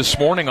display this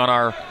morning on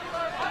our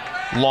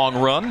long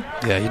run.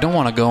 Yeah, you don't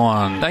want to go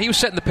on. Now, he was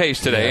setting the pace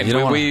today, Yeah,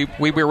 and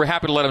we were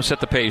happy to let him set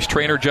the pace.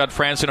 Trainer Judd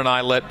Franson and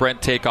I let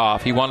Brent take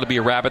off. He wanted to be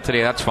a rabbit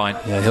today. That's fine.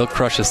 Yeah, he'll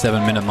crush a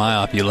 7-minute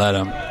mile if you let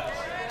him.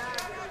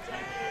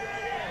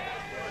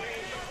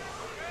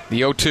 The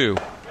 0-2.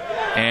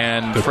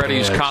 And Good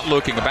Freddie's pitch. caught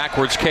looking, a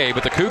backwards K,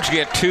 but the Cougs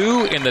get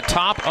 2 in the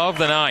top of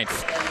the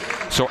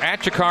 9th. So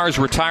Achikar is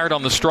retired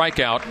on the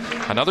strikeout.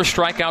 Another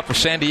strikeout for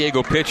San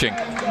Diego pitching.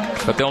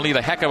 But they'll need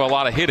a heck of a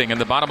lot of hitting in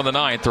the bottom of the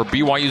 9th, or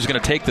BYU is going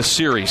to take the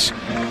series.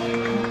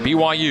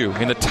 BYU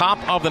in the top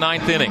of the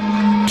 9th inning.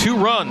 2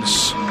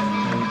 runs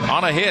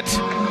on a hit.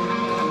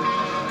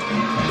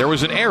 There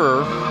was an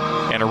error,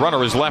 and a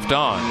runner is left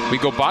on. We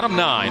go bottom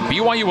 9.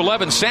 BYU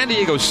 11, San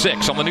Diego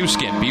 6 on the new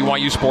skin,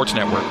 BYU Sports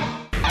Network.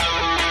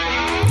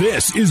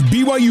 This is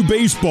BYU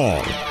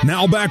Baseball.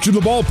 Now back to the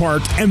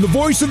ballpark and the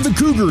voice of the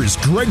Cougars,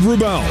 Greg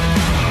Wrubell.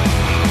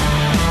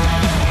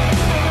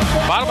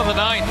 Bottom of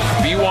the 9th,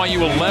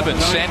 BYU 11,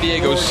 San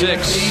Diego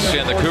 6,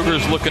 and the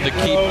Cougars looking to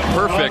keep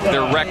perfect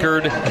their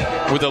record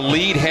with a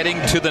lead heading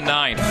to the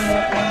 9th.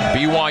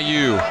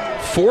 BYU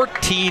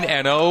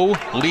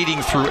 14-0,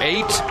 leading through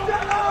 8.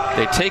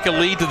 They take a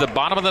lead to the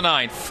bottom of the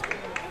 9th.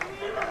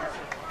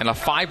 And a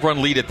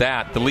 5-run lead at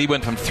that. The lead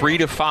went from 3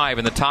 to 5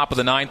 in the top of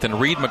the 9th, and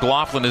Reed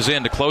McLaughlin is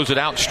in to close it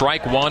out.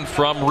 Strike 1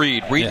 from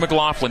Reed.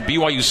 McLaughlin,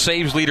 BYU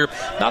saves leader,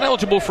 not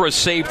eligible for a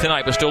save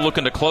tonight, but still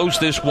looking to close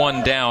this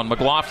one down.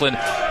 McLaughlin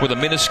with a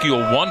minuscule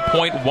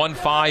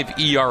 1.15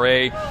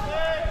 ERA.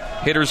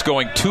 Hitters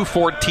going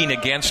 .214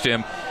 against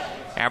him,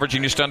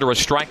 averaging just under a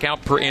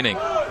strikeout per inning.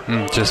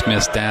 Just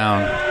missed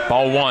down.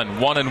 Ball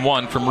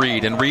 1-1 from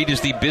Reed, and Reed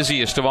is the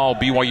busiest of all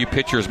BYU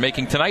pitchers,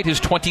 making tonight his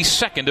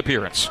 22nd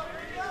appearance.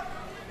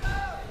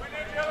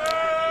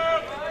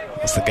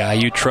 That's the guy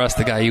you trust,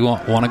 the guy you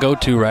want to go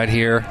to right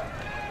here.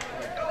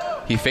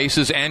 He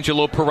faces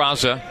Angelo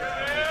Peraza,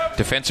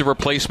 defensive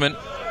replacement,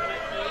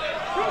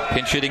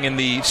 pinch hitting in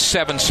the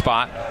 7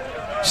 spot.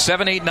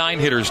 7, 8, 9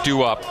 hitters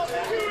due up.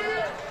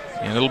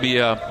 And it'll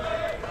be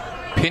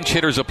pinch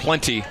hitters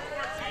aplenty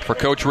for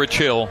Coach Rich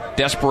Hill.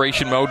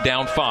 Desperation mode,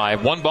 down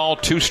 5. 1 ball,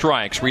 2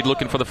 strikes. Reed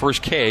looking for the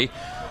first K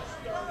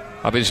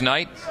of his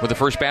night with the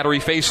first batter he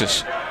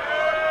faces.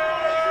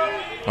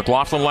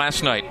 McLaughlin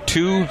last night,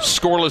 2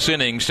 scoreless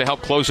innings to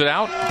help close it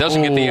out.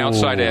 Doesn't get the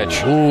outside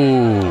edge.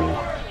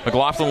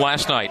 McLaughlin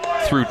last night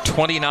threw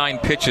 29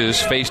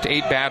 pitches, faced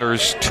 8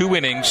 batters, 2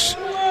 innings,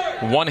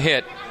 1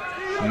 hit,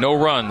 no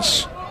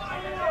runs.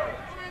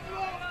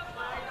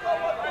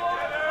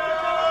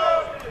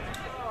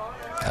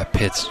 That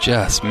pitch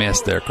just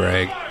missed there,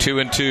 Greg.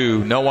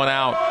 2-2, no one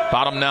out.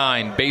 Bottom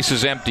 9,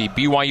 bases empty.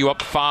 BYU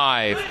up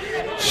 5.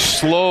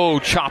 Slow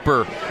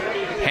chopper.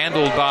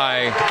 Handled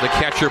by the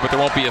catcher, but there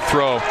won't be a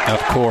throw. Of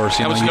course.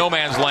 That was no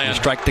man's land.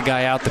 You strike the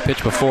guy out the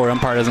pitch before,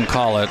 umpire doesn't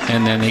call it,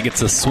 and then he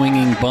gets a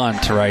swinging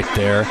bunt right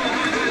there.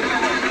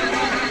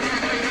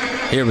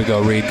 Here we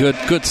go, Reed.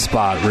 Good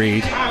spot,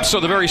 Reed. So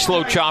the very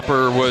slow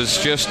chopper was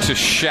just to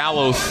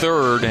shallow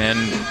third, and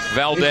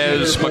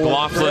Valdez,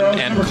 McLaughlin,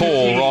 and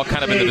Cole were all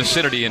kind of in the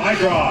vicinity. And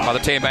by the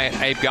time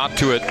Abe got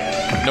to it,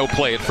 no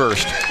play at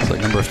first. So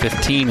number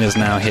 15 is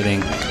now hitting.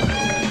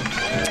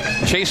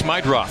 Chase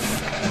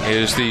Meidroth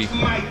is the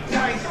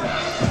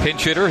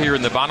pinch hitter here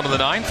in the bottom of the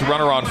ninth.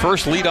 Runner on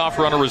first. Leadoff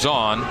runner is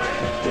on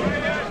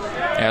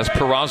as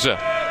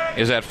Peraza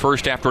is at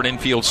first after an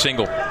infield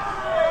single.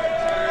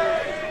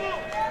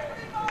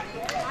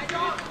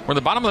 We're in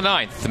the bottom of the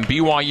ninth, and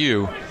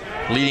BYU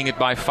leading it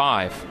by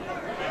 5.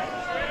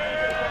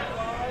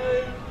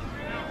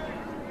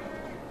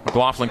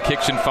 McLaughlin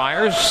kicks and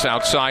fires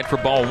outside for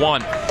ball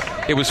 1.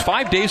 It was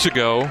 5 days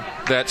ago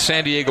that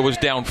San Diego was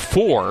down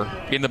 4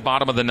 in the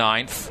bottom of the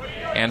ninth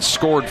and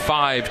scored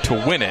 5 to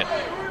win it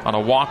on a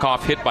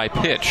walk-off hit by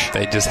pitch.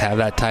 They just have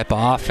that type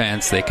of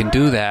offense. They can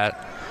do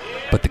that.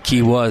 But the key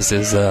is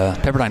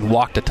Pepperdine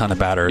walked a ton of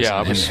batters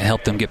and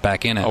helped them get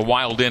back in it. A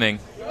wild inning,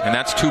 and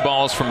that's 2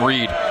 balls from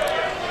Reed.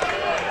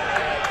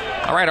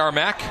 All right,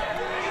 Armac,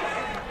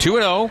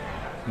 2-0,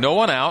 no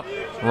one out,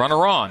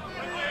 runner on.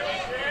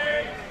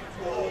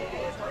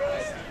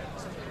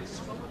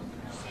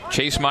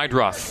 Chase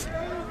Meidroth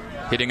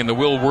hitting in the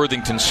Will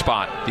Worthington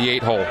spot, the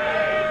 8-hole.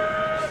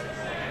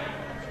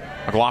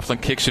 McLaughlin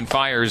kicks and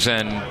fires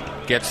and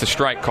gets the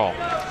strike call.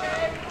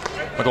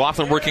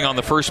 McLaughlin working on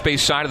the first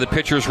base side of the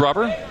pitcher's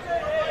rubber.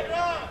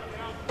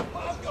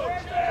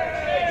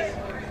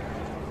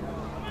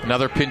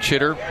 Another pinch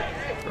hitter.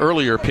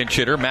 Earlier pinch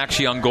hitter, Max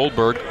Young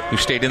Goldberg, who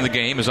stayed in the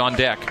game, is on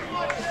deck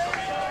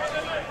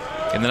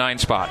in the 9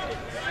 spot.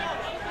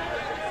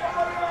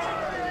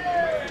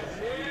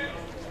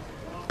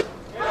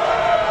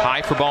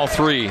 High for ball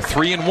 3.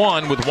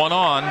 3-1 with 1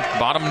 on.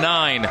 Bottom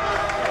 9.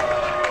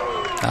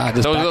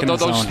 Just back in the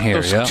zone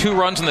here. Those 2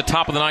 runs in the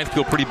top of the 9th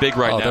feel pretty big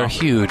right now. They're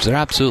huge. They're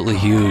absolutely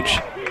huge.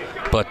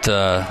 But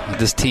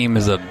this team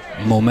is a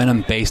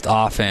momentum-based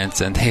offense,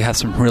 and they have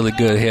some really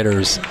good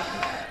hitters.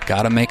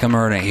 Got to make them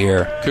earn it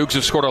here. Cougs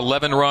have scored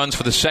 11 runs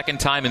for the second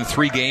time in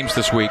 3 games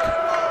this week.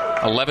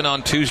 11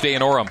 on Tuesday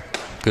in Orem.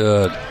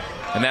 Good.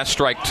 And that's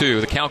strike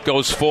 2. The count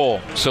goes full.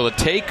 So the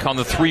take on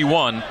the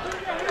 3-1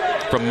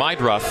 from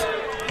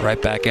Meidroth.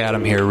 Right back at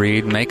him here,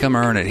 Reed. Make them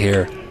earn it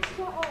here.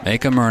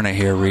 Make them earn it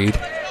here, Reed.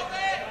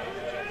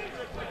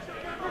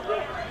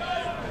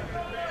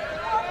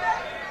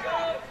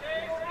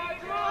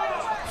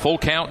 Full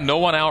count, no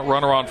one out,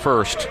 runner on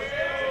first.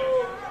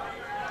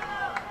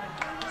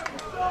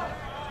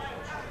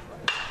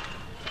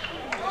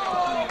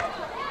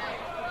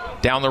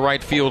 Down the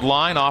right field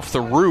line, off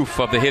the roof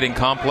of the hitting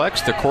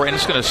complex. And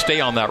it's going to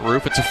stay on that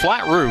roof. It's a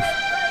flat roof.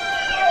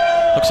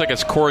 Looks like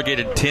it's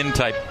corrugated tin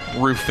type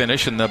roof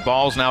finish, and the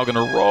ball's now going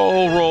to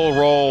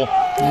roll.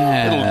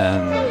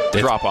 And it'll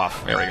drop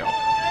off. There we go.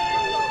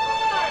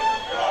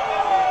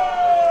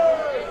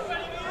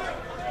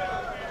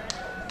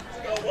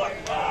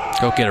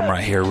 Go get him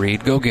right here,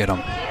 Reed. Go get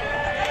him.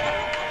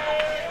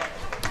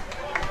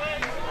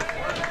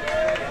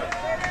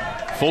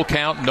 Full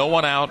count, no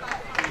one out,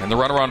 and the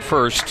runner on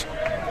first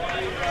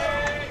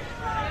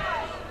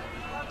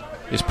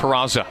is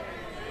Peraza.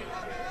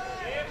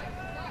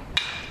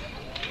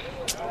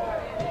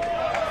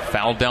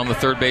 Fouled down the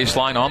third base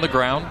line on the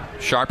ground.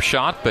 Sharp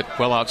shot, but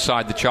well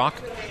outside the chalk.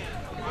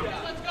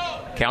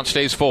 Count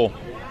stays full.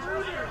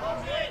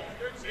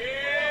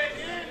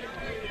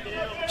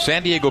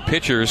 San Diego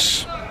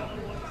pitchers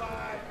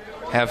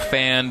have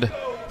fanned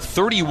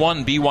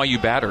 31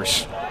 BYU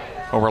batters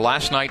over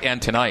last night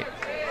and tonight.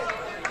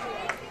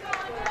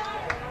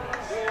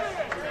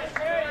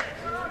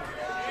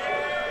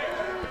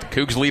 The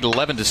Cougs lead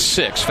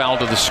 11-6. Foul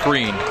to the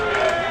screen.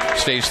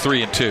 Stays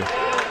 3-2.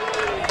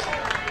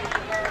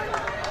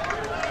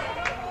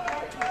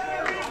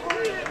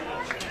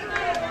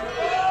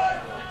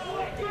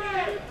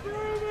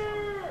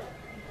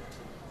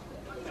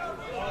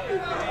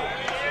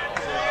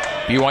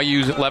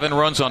 BYU's 11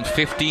 runs on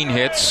 15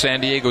 hits.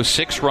 San Diego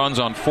 6 runs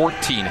on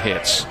 14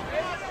 hits.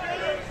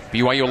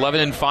 BYU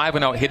 11-5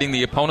 when out hitting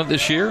the opponent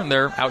this year, and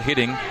they're out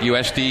hitting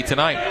USD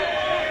tonight.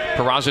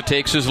 Peraza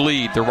takes his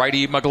lead. The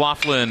righty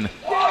McLaughlin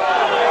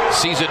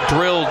sees it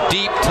drilled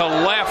deep to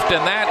left,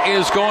 and that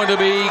is going to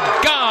be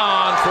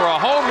gone for a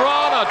home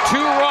run, a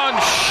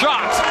 2-run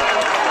shot.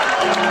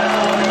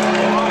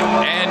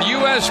 And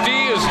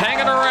USD is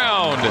hanging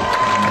around.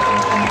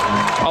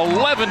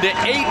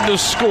 11-8 to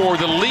score.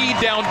 The lead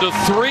down to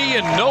 3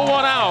 and no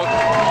one out.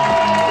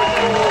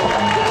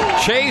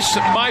 Chase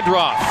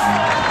Meidroth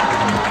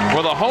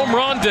with a home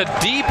run to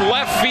deep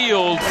left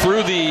field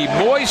through the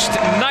moist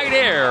night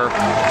air.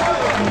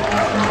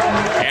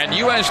 And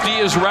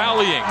USD is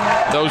rallying.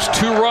 Those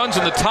 2 runs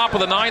in the top of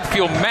the 9th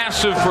feel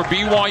massive for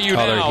BYU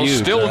now. They're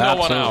huge. Still they're no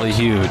one out. Absolutely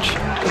huge.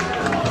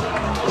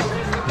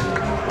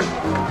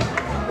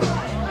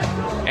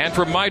 And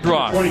for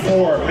Meidroth,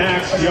 24,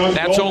 Max Young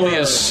that's only Goldberg.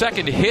 his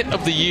second hit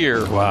of the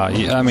year. Wow.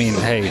 I mean,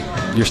 hey,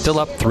 you're still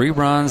up 3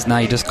 runs. Now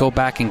you just go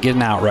back and get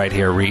an out right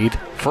here, Reed.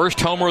 First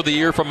homer of the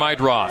year for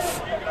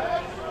Meidroth.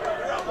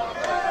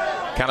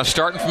 Kind of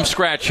starting from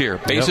scratch here.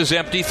 Bases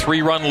empty,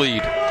 3-run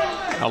lead.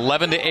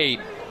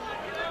 11-8.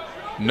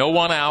 No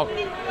one out.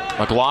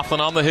 McLaughlin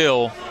on the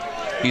hill.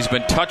 He's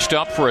been touched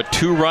up for a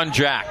 2-run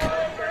jack.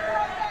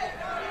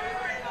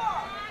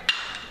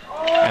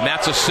 And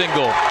that's a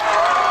single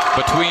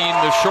between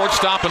the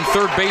shortstop and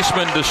third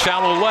baseman to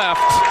shallow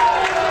left.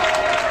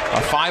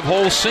 A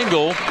 5-hole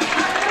single.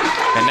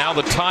 And now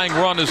the tying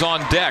run is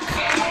on deck.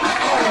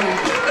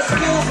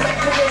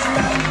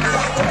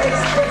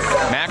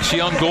 Max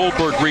Young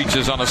Goldberg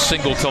reaches on a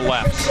single to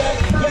left.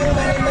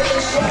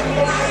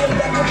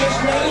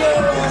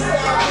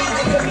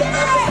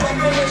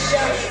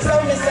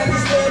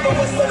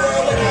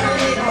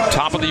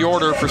 Top of the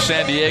order for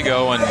San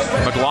Diego, and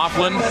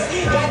McLaughlin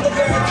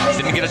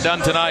didn't get it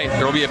done tonight.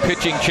 There will be a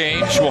pitching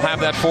change. We'll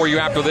have that for you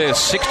after this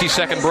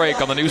 60-second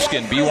break on the new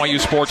skin BYU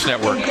Sports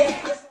Network.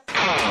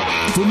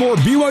 For more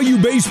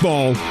BYU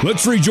baseball,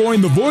 let's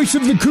rejoin the voice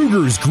of the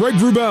Cougars, Greg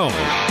Wrubell.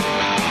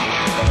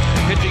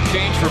 Pitching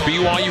change for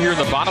BYU here in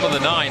the bottom of the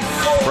ninth.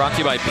 Brought to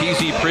you by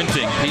PZ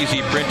Printing.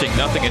 PZ Printing,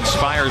 nothing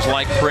inspires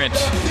like print.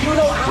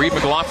 Reed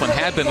McLaughlin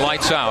had been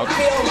lights out,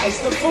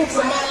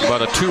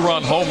 but a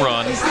 2-run home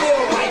run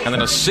and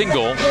then a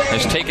single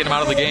has taken him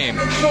out of the game.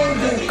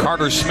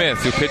 Carter Smith,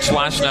 who pitched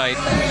last night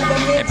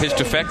and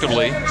pitched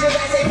effectively,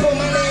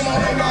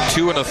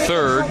 2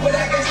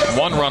 1/3,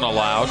 1 run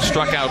allowed,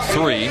 struck out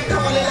 3.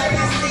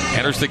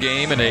 Enters the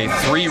game in a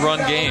 3-run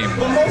game.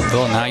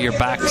 Well, now you're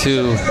back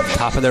to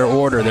top of their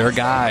order, their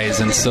guys,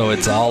 and so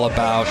it's all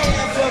about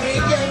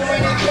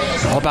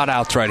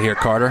outs right here,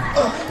 Carter.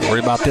 Worry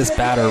about this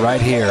batter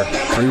right here.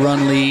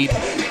 3-run lead.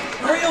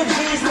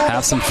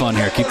 Have some fun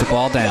here. Keep the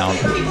ball down.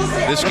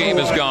 This game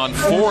has gone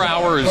 4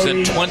 hours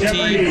and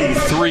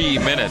 23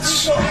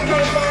 minutes.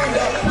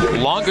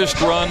 Longest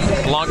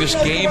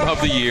game of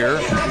the year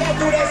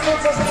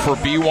for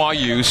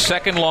BYU.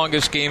 Second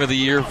longest game of the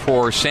year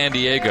for San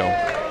Diego.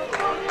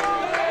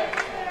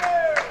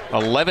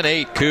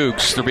 11-8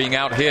 Cougs. They're being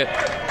out-hit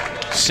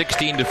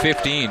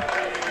 16-15.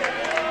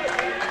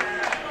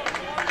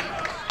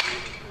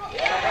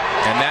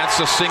 And that's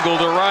a single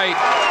to right.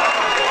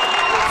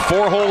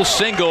 4-hole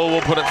single will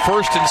put it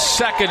first and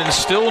second, and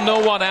still no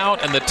one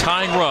out, and the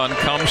tying run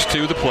comes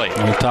to the plate.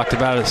 We've talked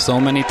about it so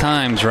many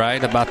times,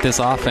 right, about this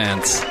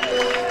offense.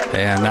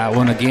 And that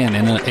one again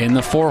in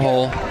the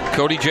 4-hole.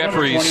 Cody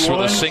Jeffries with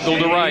a single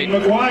to right.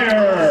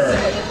 McGuire.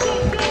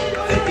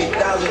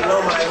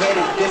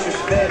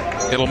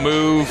 It'll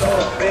move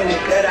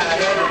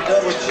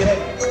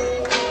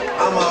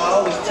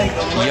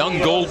Young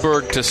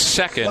Goldberg to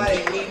second.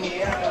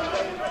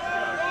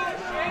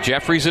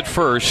 Jeffries at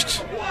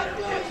first.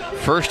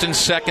 First and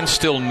second,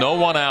 still no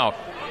one out.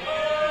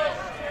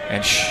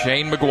 And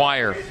Shane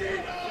McGuire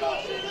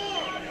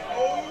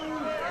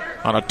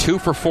on a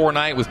 2-for-4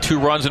 night with 2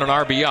 runs and an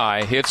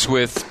RBI. Hits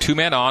with 2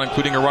 men on,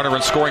 including a runner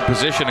in scoring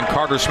position, and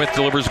Carter Smith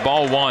delivers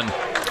ball 1.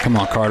 Come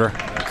on, Carter.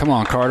 Come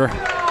on, Carter.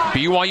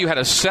 BYU had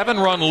a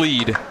 7-run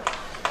lead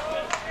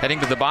heading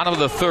to the bottom of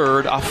the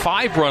third, a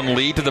 5-run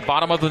lead to the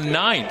bottom of the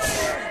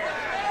ninth.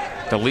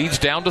 The lead's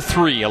down to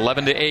 3,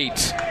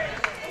 11-8.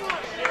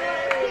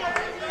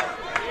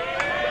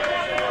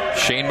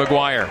 Shane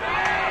McGuire.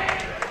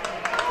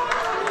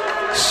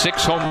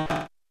 6 home.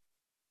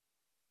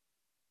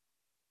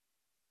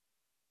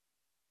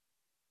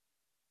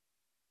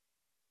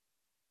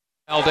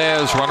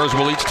 Valdez, runners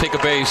will each take a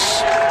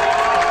base.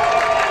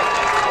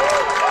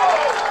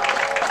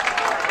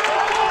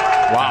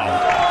 Wow.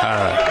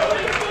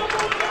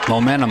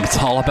 Momentum. It's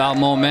all about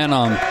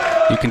momentum.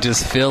 You can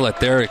just feel it.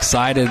 They're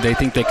excited. They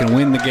think they can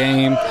win the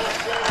game.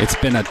 It's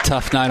been a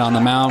tough night on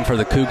the mound for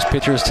the Cougs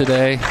pitchers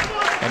today.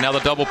 And now the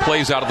double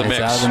plays out of the mix.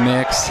 It's out of the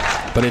mix.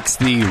 But it's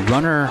the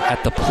runner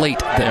at the plate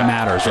that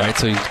matters, right?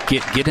 So you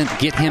get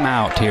him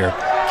out here.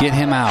 Get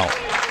him out.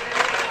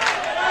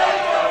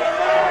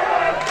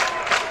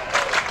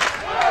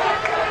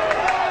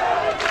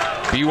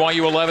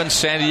 BYU 11,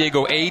 San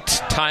Diego 8.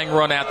 Tying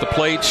run at the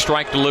plate.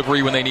 Strike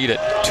delivery when they need it.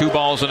 2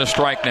 balls and a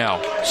strike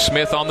now.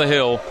 Smith on the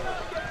hill.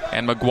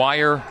 And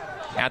McGuire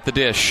at the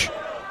dish.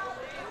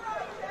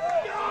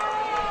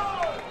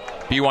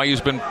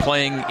 BYU's been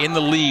playing in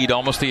the lead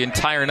almost the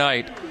entire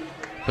night,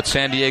 but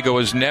San Diego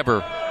has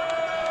never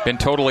been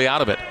totally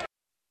out of it.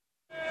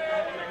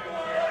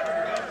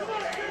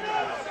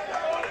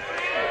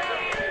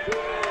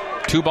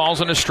 Two balls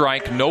and a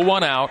strike, no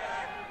one out.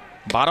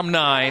 Bottom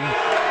 9,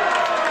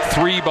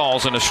 3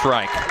 balls and a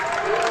strike.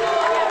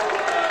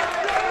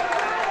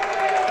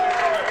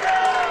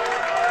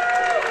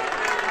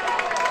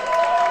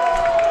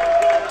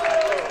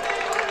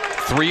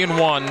 Three and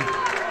 1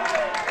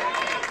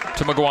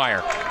 to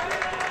McGuire.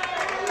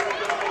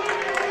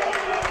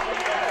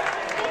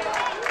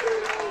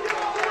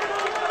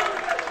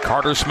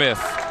 Carter Smith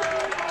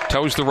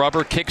toes the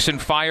rubber, kicks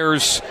and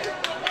fires.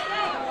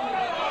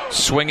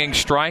 Swinging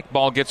strike.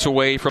 Ball gets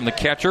away from the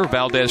catcher.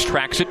 Valdez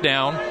tracks it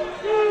down.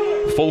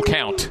 Full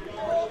count.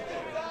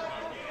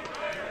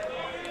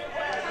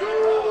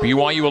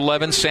 BYU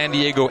 11, San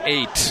Diego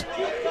 8.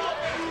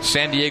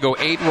 San Diego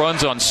 8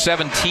 runs on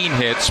 17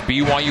 hits.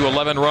 BYU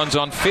 11 runs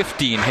on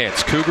 15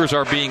 hits. Cougars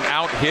are being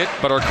out-hit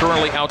but are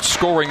currently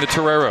outscoring the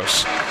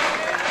Toreros.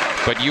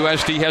 But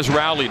USD has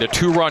rallied. A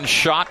 2-run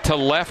shot to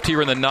left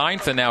here in the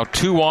 9th, and now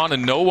 2 on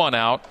and no one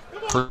out.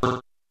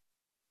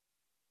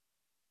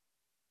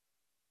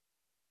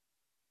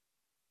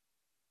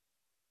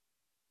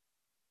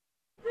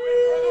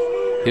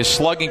 His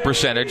slugging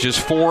percentage is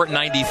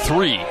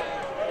 .493.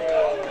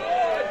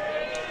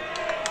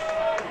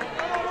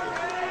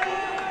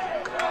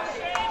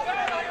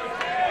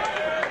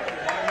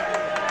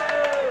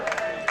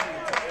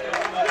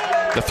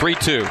 The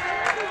 3-2.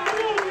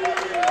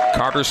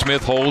 Carter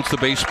Smith holds the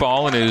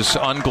baseball in his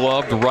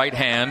ungloved right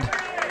hand,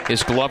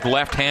 his gloved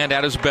left hand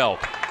at his belt.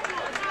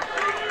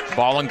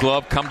 Ball and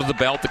glove come to the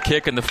belt, the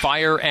kick and the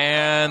fire,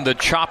 and the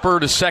chopper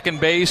to second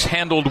base,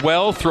 handled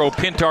well. Throw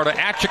Pintar to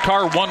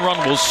Achikar. 1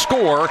 run will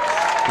score.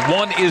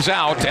 1 is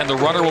out, and the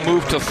runner will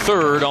move to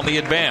third on the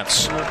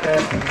advance.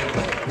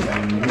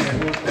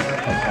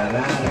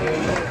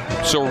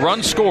 So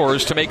run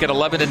scores to make it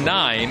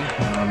 11-9.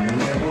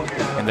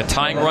 And the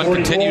tying run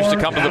continues to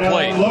come to the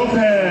plate.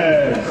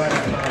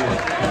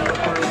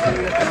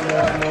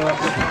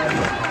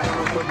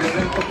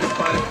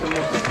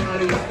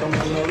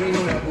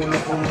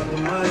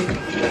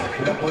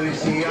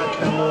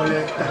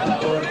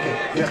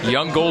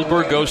 Young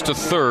Goldberg goes to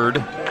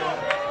third.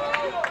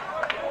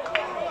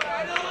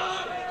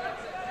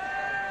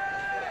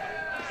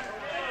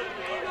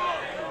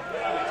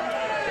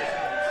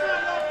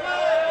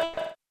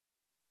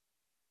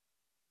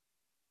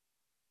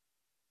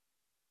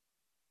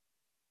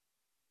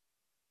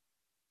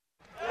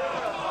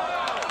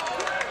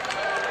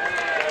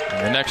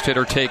 The next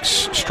hitter takes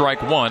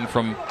strike 1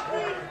 from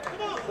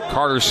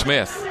Carter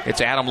Smith.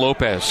 It's Adam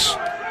Lopez.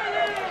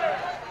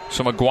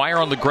 So McGuire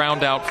on the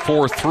ground out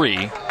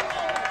 4-3.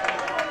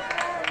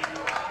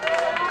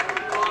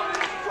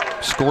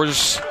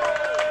 Scores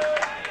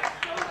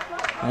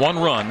 1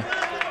 run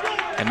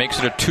and makes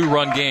it a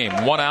 2-run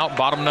game. 1 out,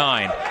 bottom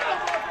 9.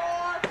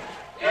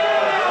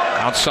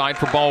 Outside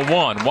for ball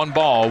 1. 1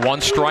 ball,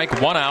 1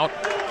 strike, 1 out.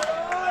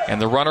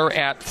 And the runner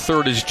at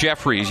third is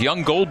Jeffries.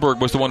 Young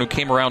Goldberg was the one who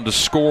came around to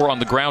score on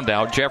the ground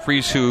out.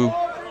 Jeffries, who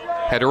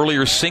had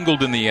earlier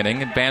singled in the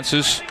inning,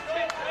 advances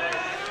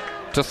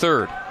to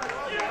third.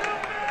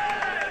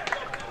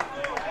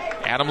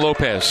 Adam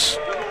Lopez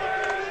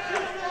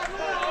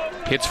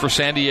hits for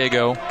San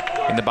Diego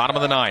in the bottom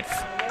of the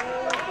 9th.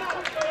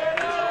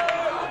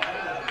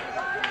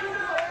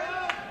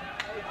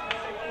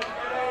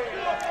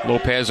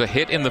 Lopez, a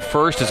hit in the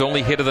first, his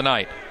only hit of the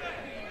night.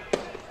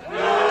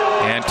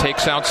 And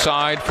takes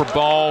outside for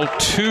ball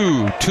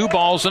 2. 2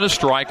 balls and a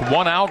strike,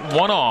 1 out,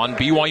 1 on.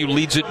 BYU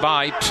leads it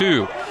by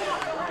 2.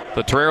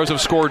 The Toreros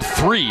have scored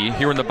 3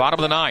 here in the bottom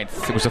of the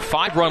 9th. It was a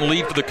 5-run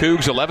lead for the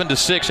Cougs,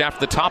 11-6 after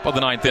the top of the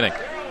 9th inning.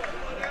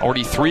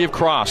 Already 3 have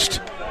crossed.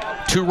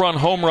 2-run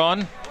home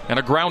run and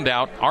a ground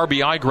out,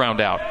 RBI ground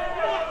out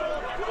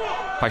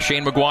by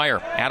Shane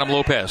McGuire. Adam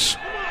Lopez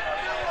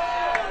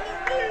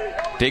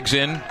digs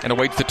in and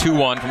awaits the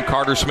 2-1 from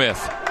Carter Smith.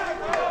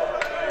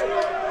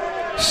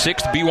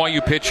 6th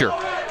BYU pitcher.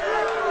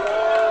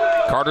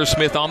 Carter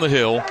Smith on the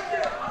hill.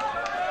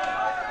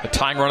 A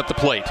tying run at the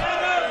plate.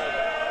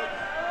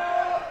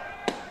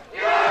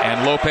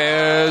 And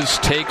Lopez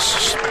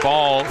takes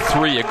ball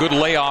 3. A good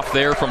layoff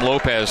there from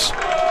Lopez.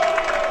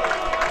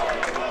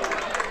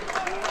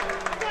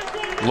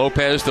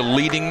 Lopez, the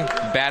leading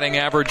batting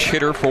average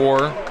hitter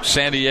for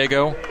San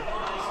Diego.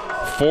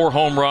 4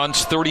 home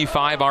runs,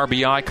 35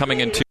 RBI coming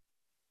in 2.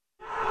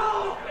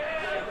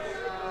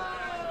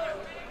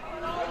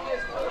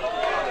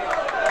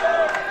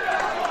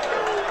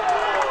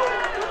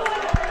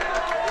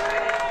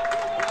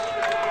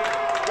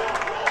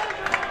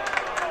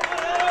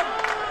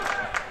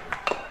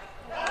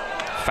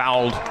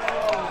 Fouled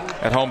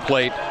at home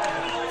plate.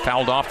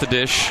 Fouled off the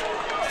dish.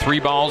 3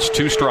 balls,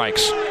 2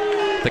 strikes.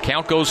 The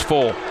count goes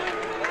full.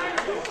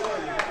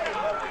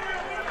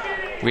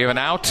 We have an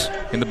out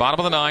in the bottom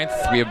of the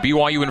 9th. We have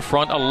BYU in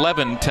front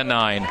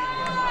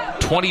 11-9.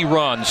 20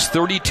 runs,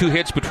 32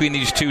 hits between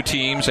these two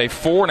teams. A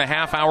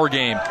 4.5-hour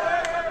game.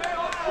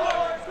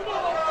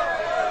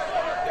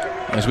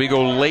 As we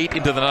go late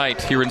into the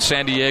night here in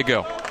San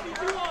Diego.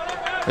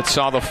 It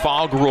saw the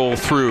fog roll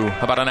through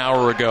about an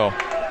hour ago.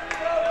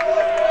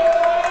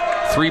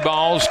 3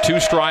 balls, 2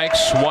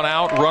 strikes, 1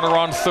 out, runner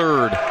on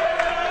third.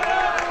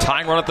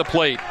 Tying run at the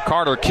plate.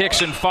 Carter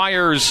kicks and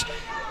fires,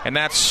 and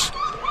that's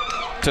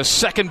to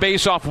second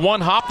base off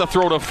 1 hop. The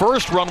throw to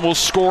first, run will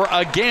score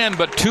again,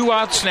 but 2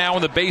 outs now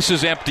and the base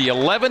is empty.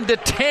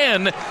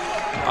 11-10,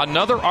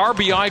 another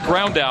RBI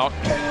ground out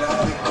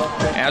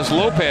as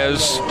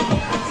Lopez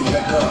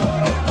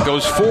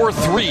goes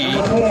 4-3,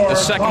 the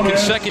second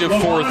consecutive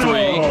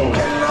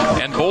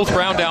 4-3, and both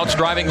groundouts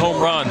driving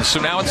home runs. So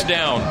now it's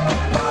down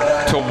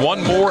to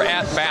 1 more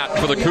at-bat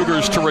for the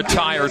Cougars to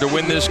retire to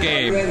win this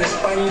game.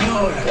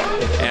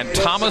 And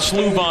Thomas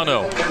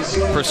Luvano,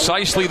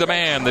 precisely the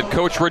man that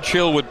Coach Rich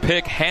Hill would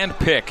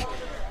handpick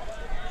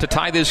to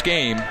tie this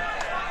game,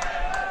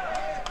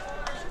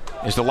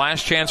 is the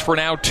last chance for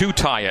now to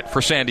tie it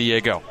for San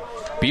Diego.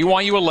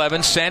 BYU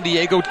 11, San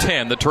Diego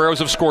 10. The Toreros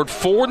have scored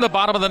 4 in the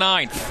bottom of the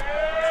 9th.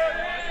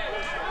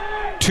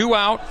 2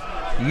 out,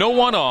 no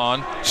one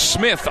on.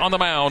 Smith on the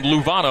mound.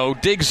 Luvano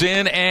digs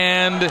in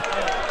and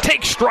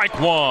takes strike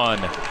 1.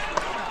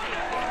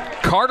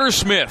 Carter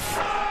Smith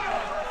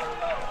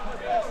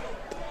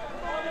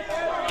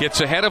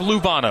gets ahead of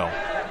Luvano.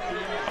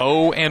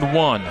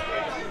 0-1.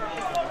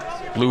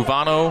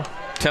 Luvano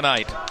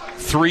tonight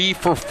 3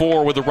 for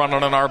 4 with a run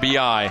on an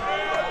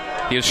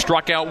RBI. He has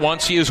struck out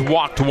once. He has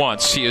walked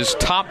once. He is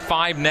top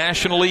 5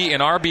 nationally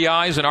in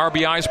RBIs and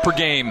RBIs per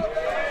game.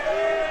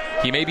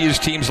 He may be his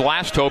team's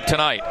last hope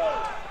tonight.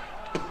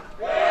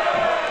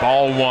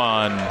 Ball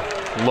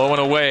 1. Low and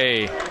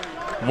away.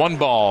 1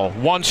 ball,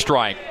 1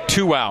 strike,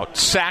 2 out.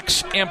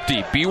 Sacks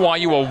empty.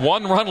 BYU a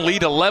 1-run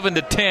lead,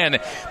 11-10.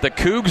 The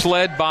Cougs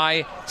led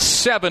by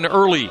 7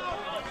 early.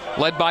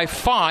 Led by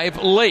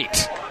 5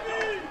 late.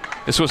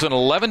 This was an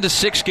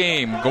 11-6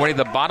 game going to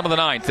the bottom of the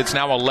 9th. It's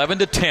now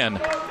 11-10.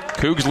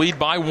 Cougs lead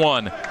by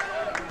 1.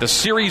 The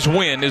series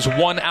win is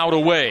 1 out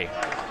away.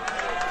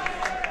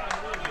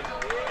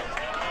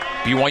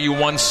 BYU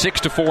won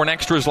 6-4 in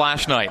extras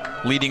last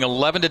night, leading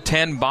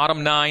 11-10,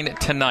 bottom 9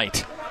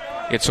 tonight.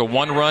 It's a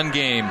 1-run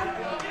game.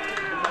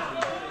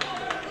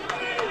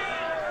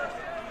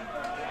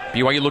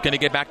 BYU looking to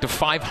get back to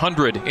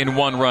 500 in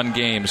 1-run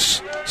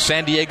games.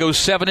 San Diego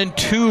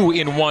 7-2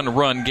 in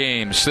 1-run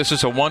games. This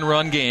is a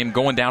 1-run game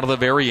going down to the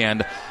very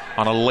end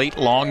on a late,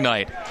 long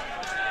night.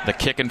 The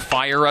kick and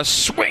fire, a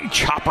swing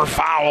chopper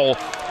foul.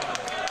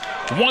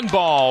 1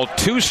 ball,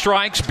 2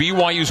 strikes.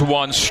 BYU's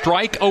 1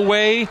 strike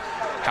away.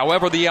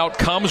 However, the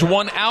outcome's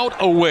 1 out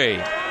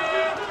away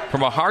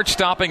from a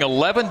heart-stopping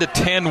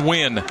 11-10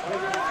 win.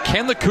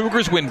 Can the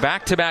Cougars win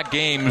back-to-back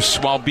games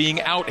while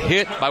being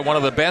out-hit by one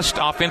of the best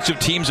offensive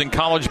teams in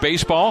college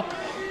baseball?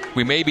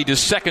 We may be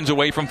just seconds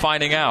away from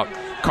finding out.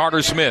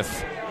 Carter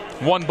Smith,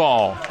 1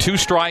 ball, 2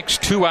 strikes,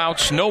 2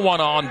 outs, no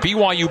one on.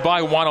 BYU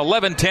by 1,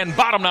 11-10,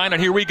 bottom 9,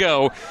 and here we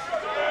go.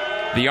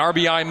 The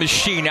RBI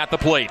machine at the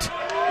plate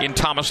in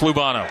Thomas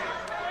Luvano.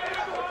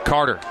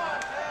 Carter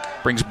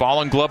brings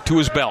ball and glove to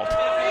his belt.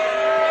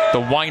 The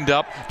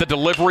wind-up, the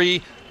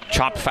delivery,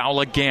 chopped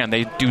foul again.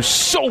 They do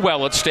so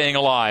well at staying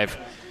alive.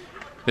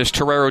 This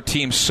Torero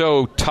team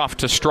so tough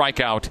to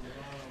strike out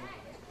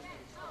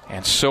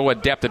and so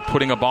adept at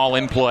putting a ball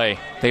in play.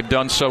 They've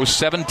done so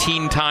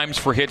 17 times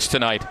for hits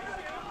tonight.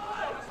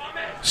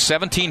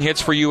 17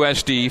 hits for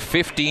USD,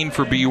 15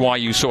 for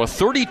BYU. So a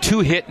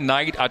 32-hit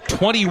night, a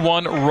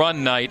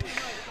 21-run night,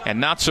 and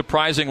not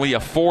surprisingly, a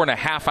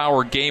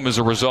 4.5-hour game as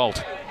a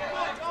result.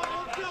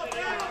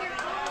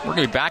 We're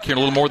going to be back here in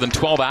a little more than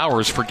 12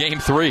 hours for Game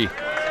 3. It's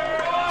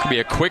going to be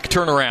a quick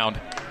turnaround.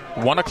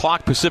 1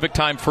 o'clock Pacific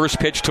time, first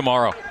pitch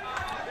tomorrow.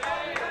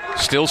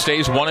 Still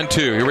stays 1-2.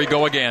 Here we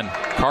go again.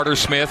 Carter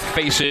Smith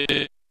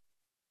faces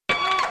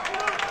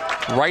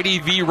righty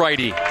v.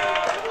 righty.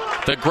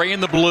 The gray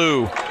and the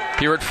blue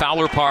here at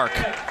Fowler Park.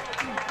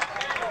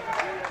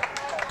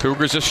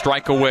 Cougars a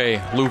strike away.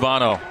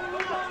 Luvano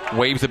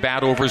waves the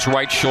bat over his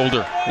right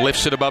shoulder,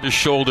 lifts it above his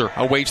shoulder,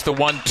 awaits the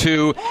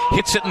 1-2,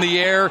 hits it in the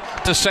air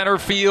to center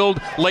field.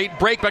 Late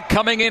break, but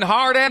coming in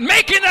hard and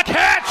making the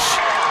catch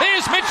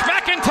is Mitch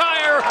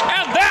McIntyre,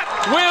 and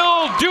that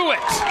will do it.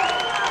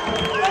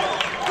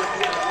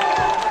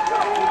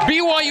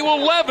 BYU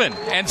 11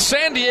 and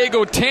San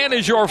Diego 10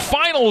 is your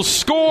final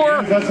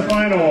score. That's the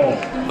final.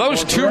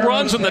 Those 2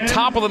 runs in the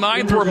top of the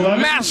 9th were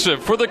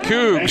massive for the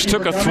Cougs.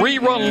 Took a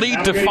 3-run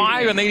lead to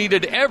 5, and they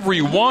needed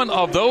every one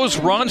of those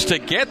runs to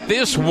get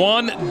this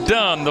one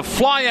done. The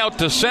fly out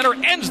to center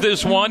ends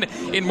this one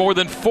in more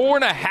than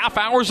 4.5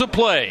 hours of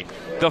play.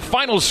 The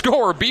final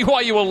score,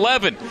 BYU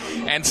 11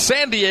 and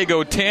San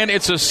Diego 10.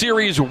 It's a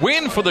series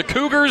win for the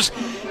Cougars,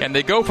 and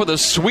they go for the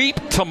sweep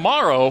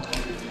tomorrow.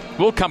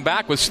 We'll come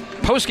back with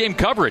post-game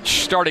coverage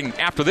starting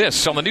after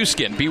this on the new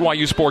skin,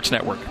 BYU Sports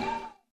Network.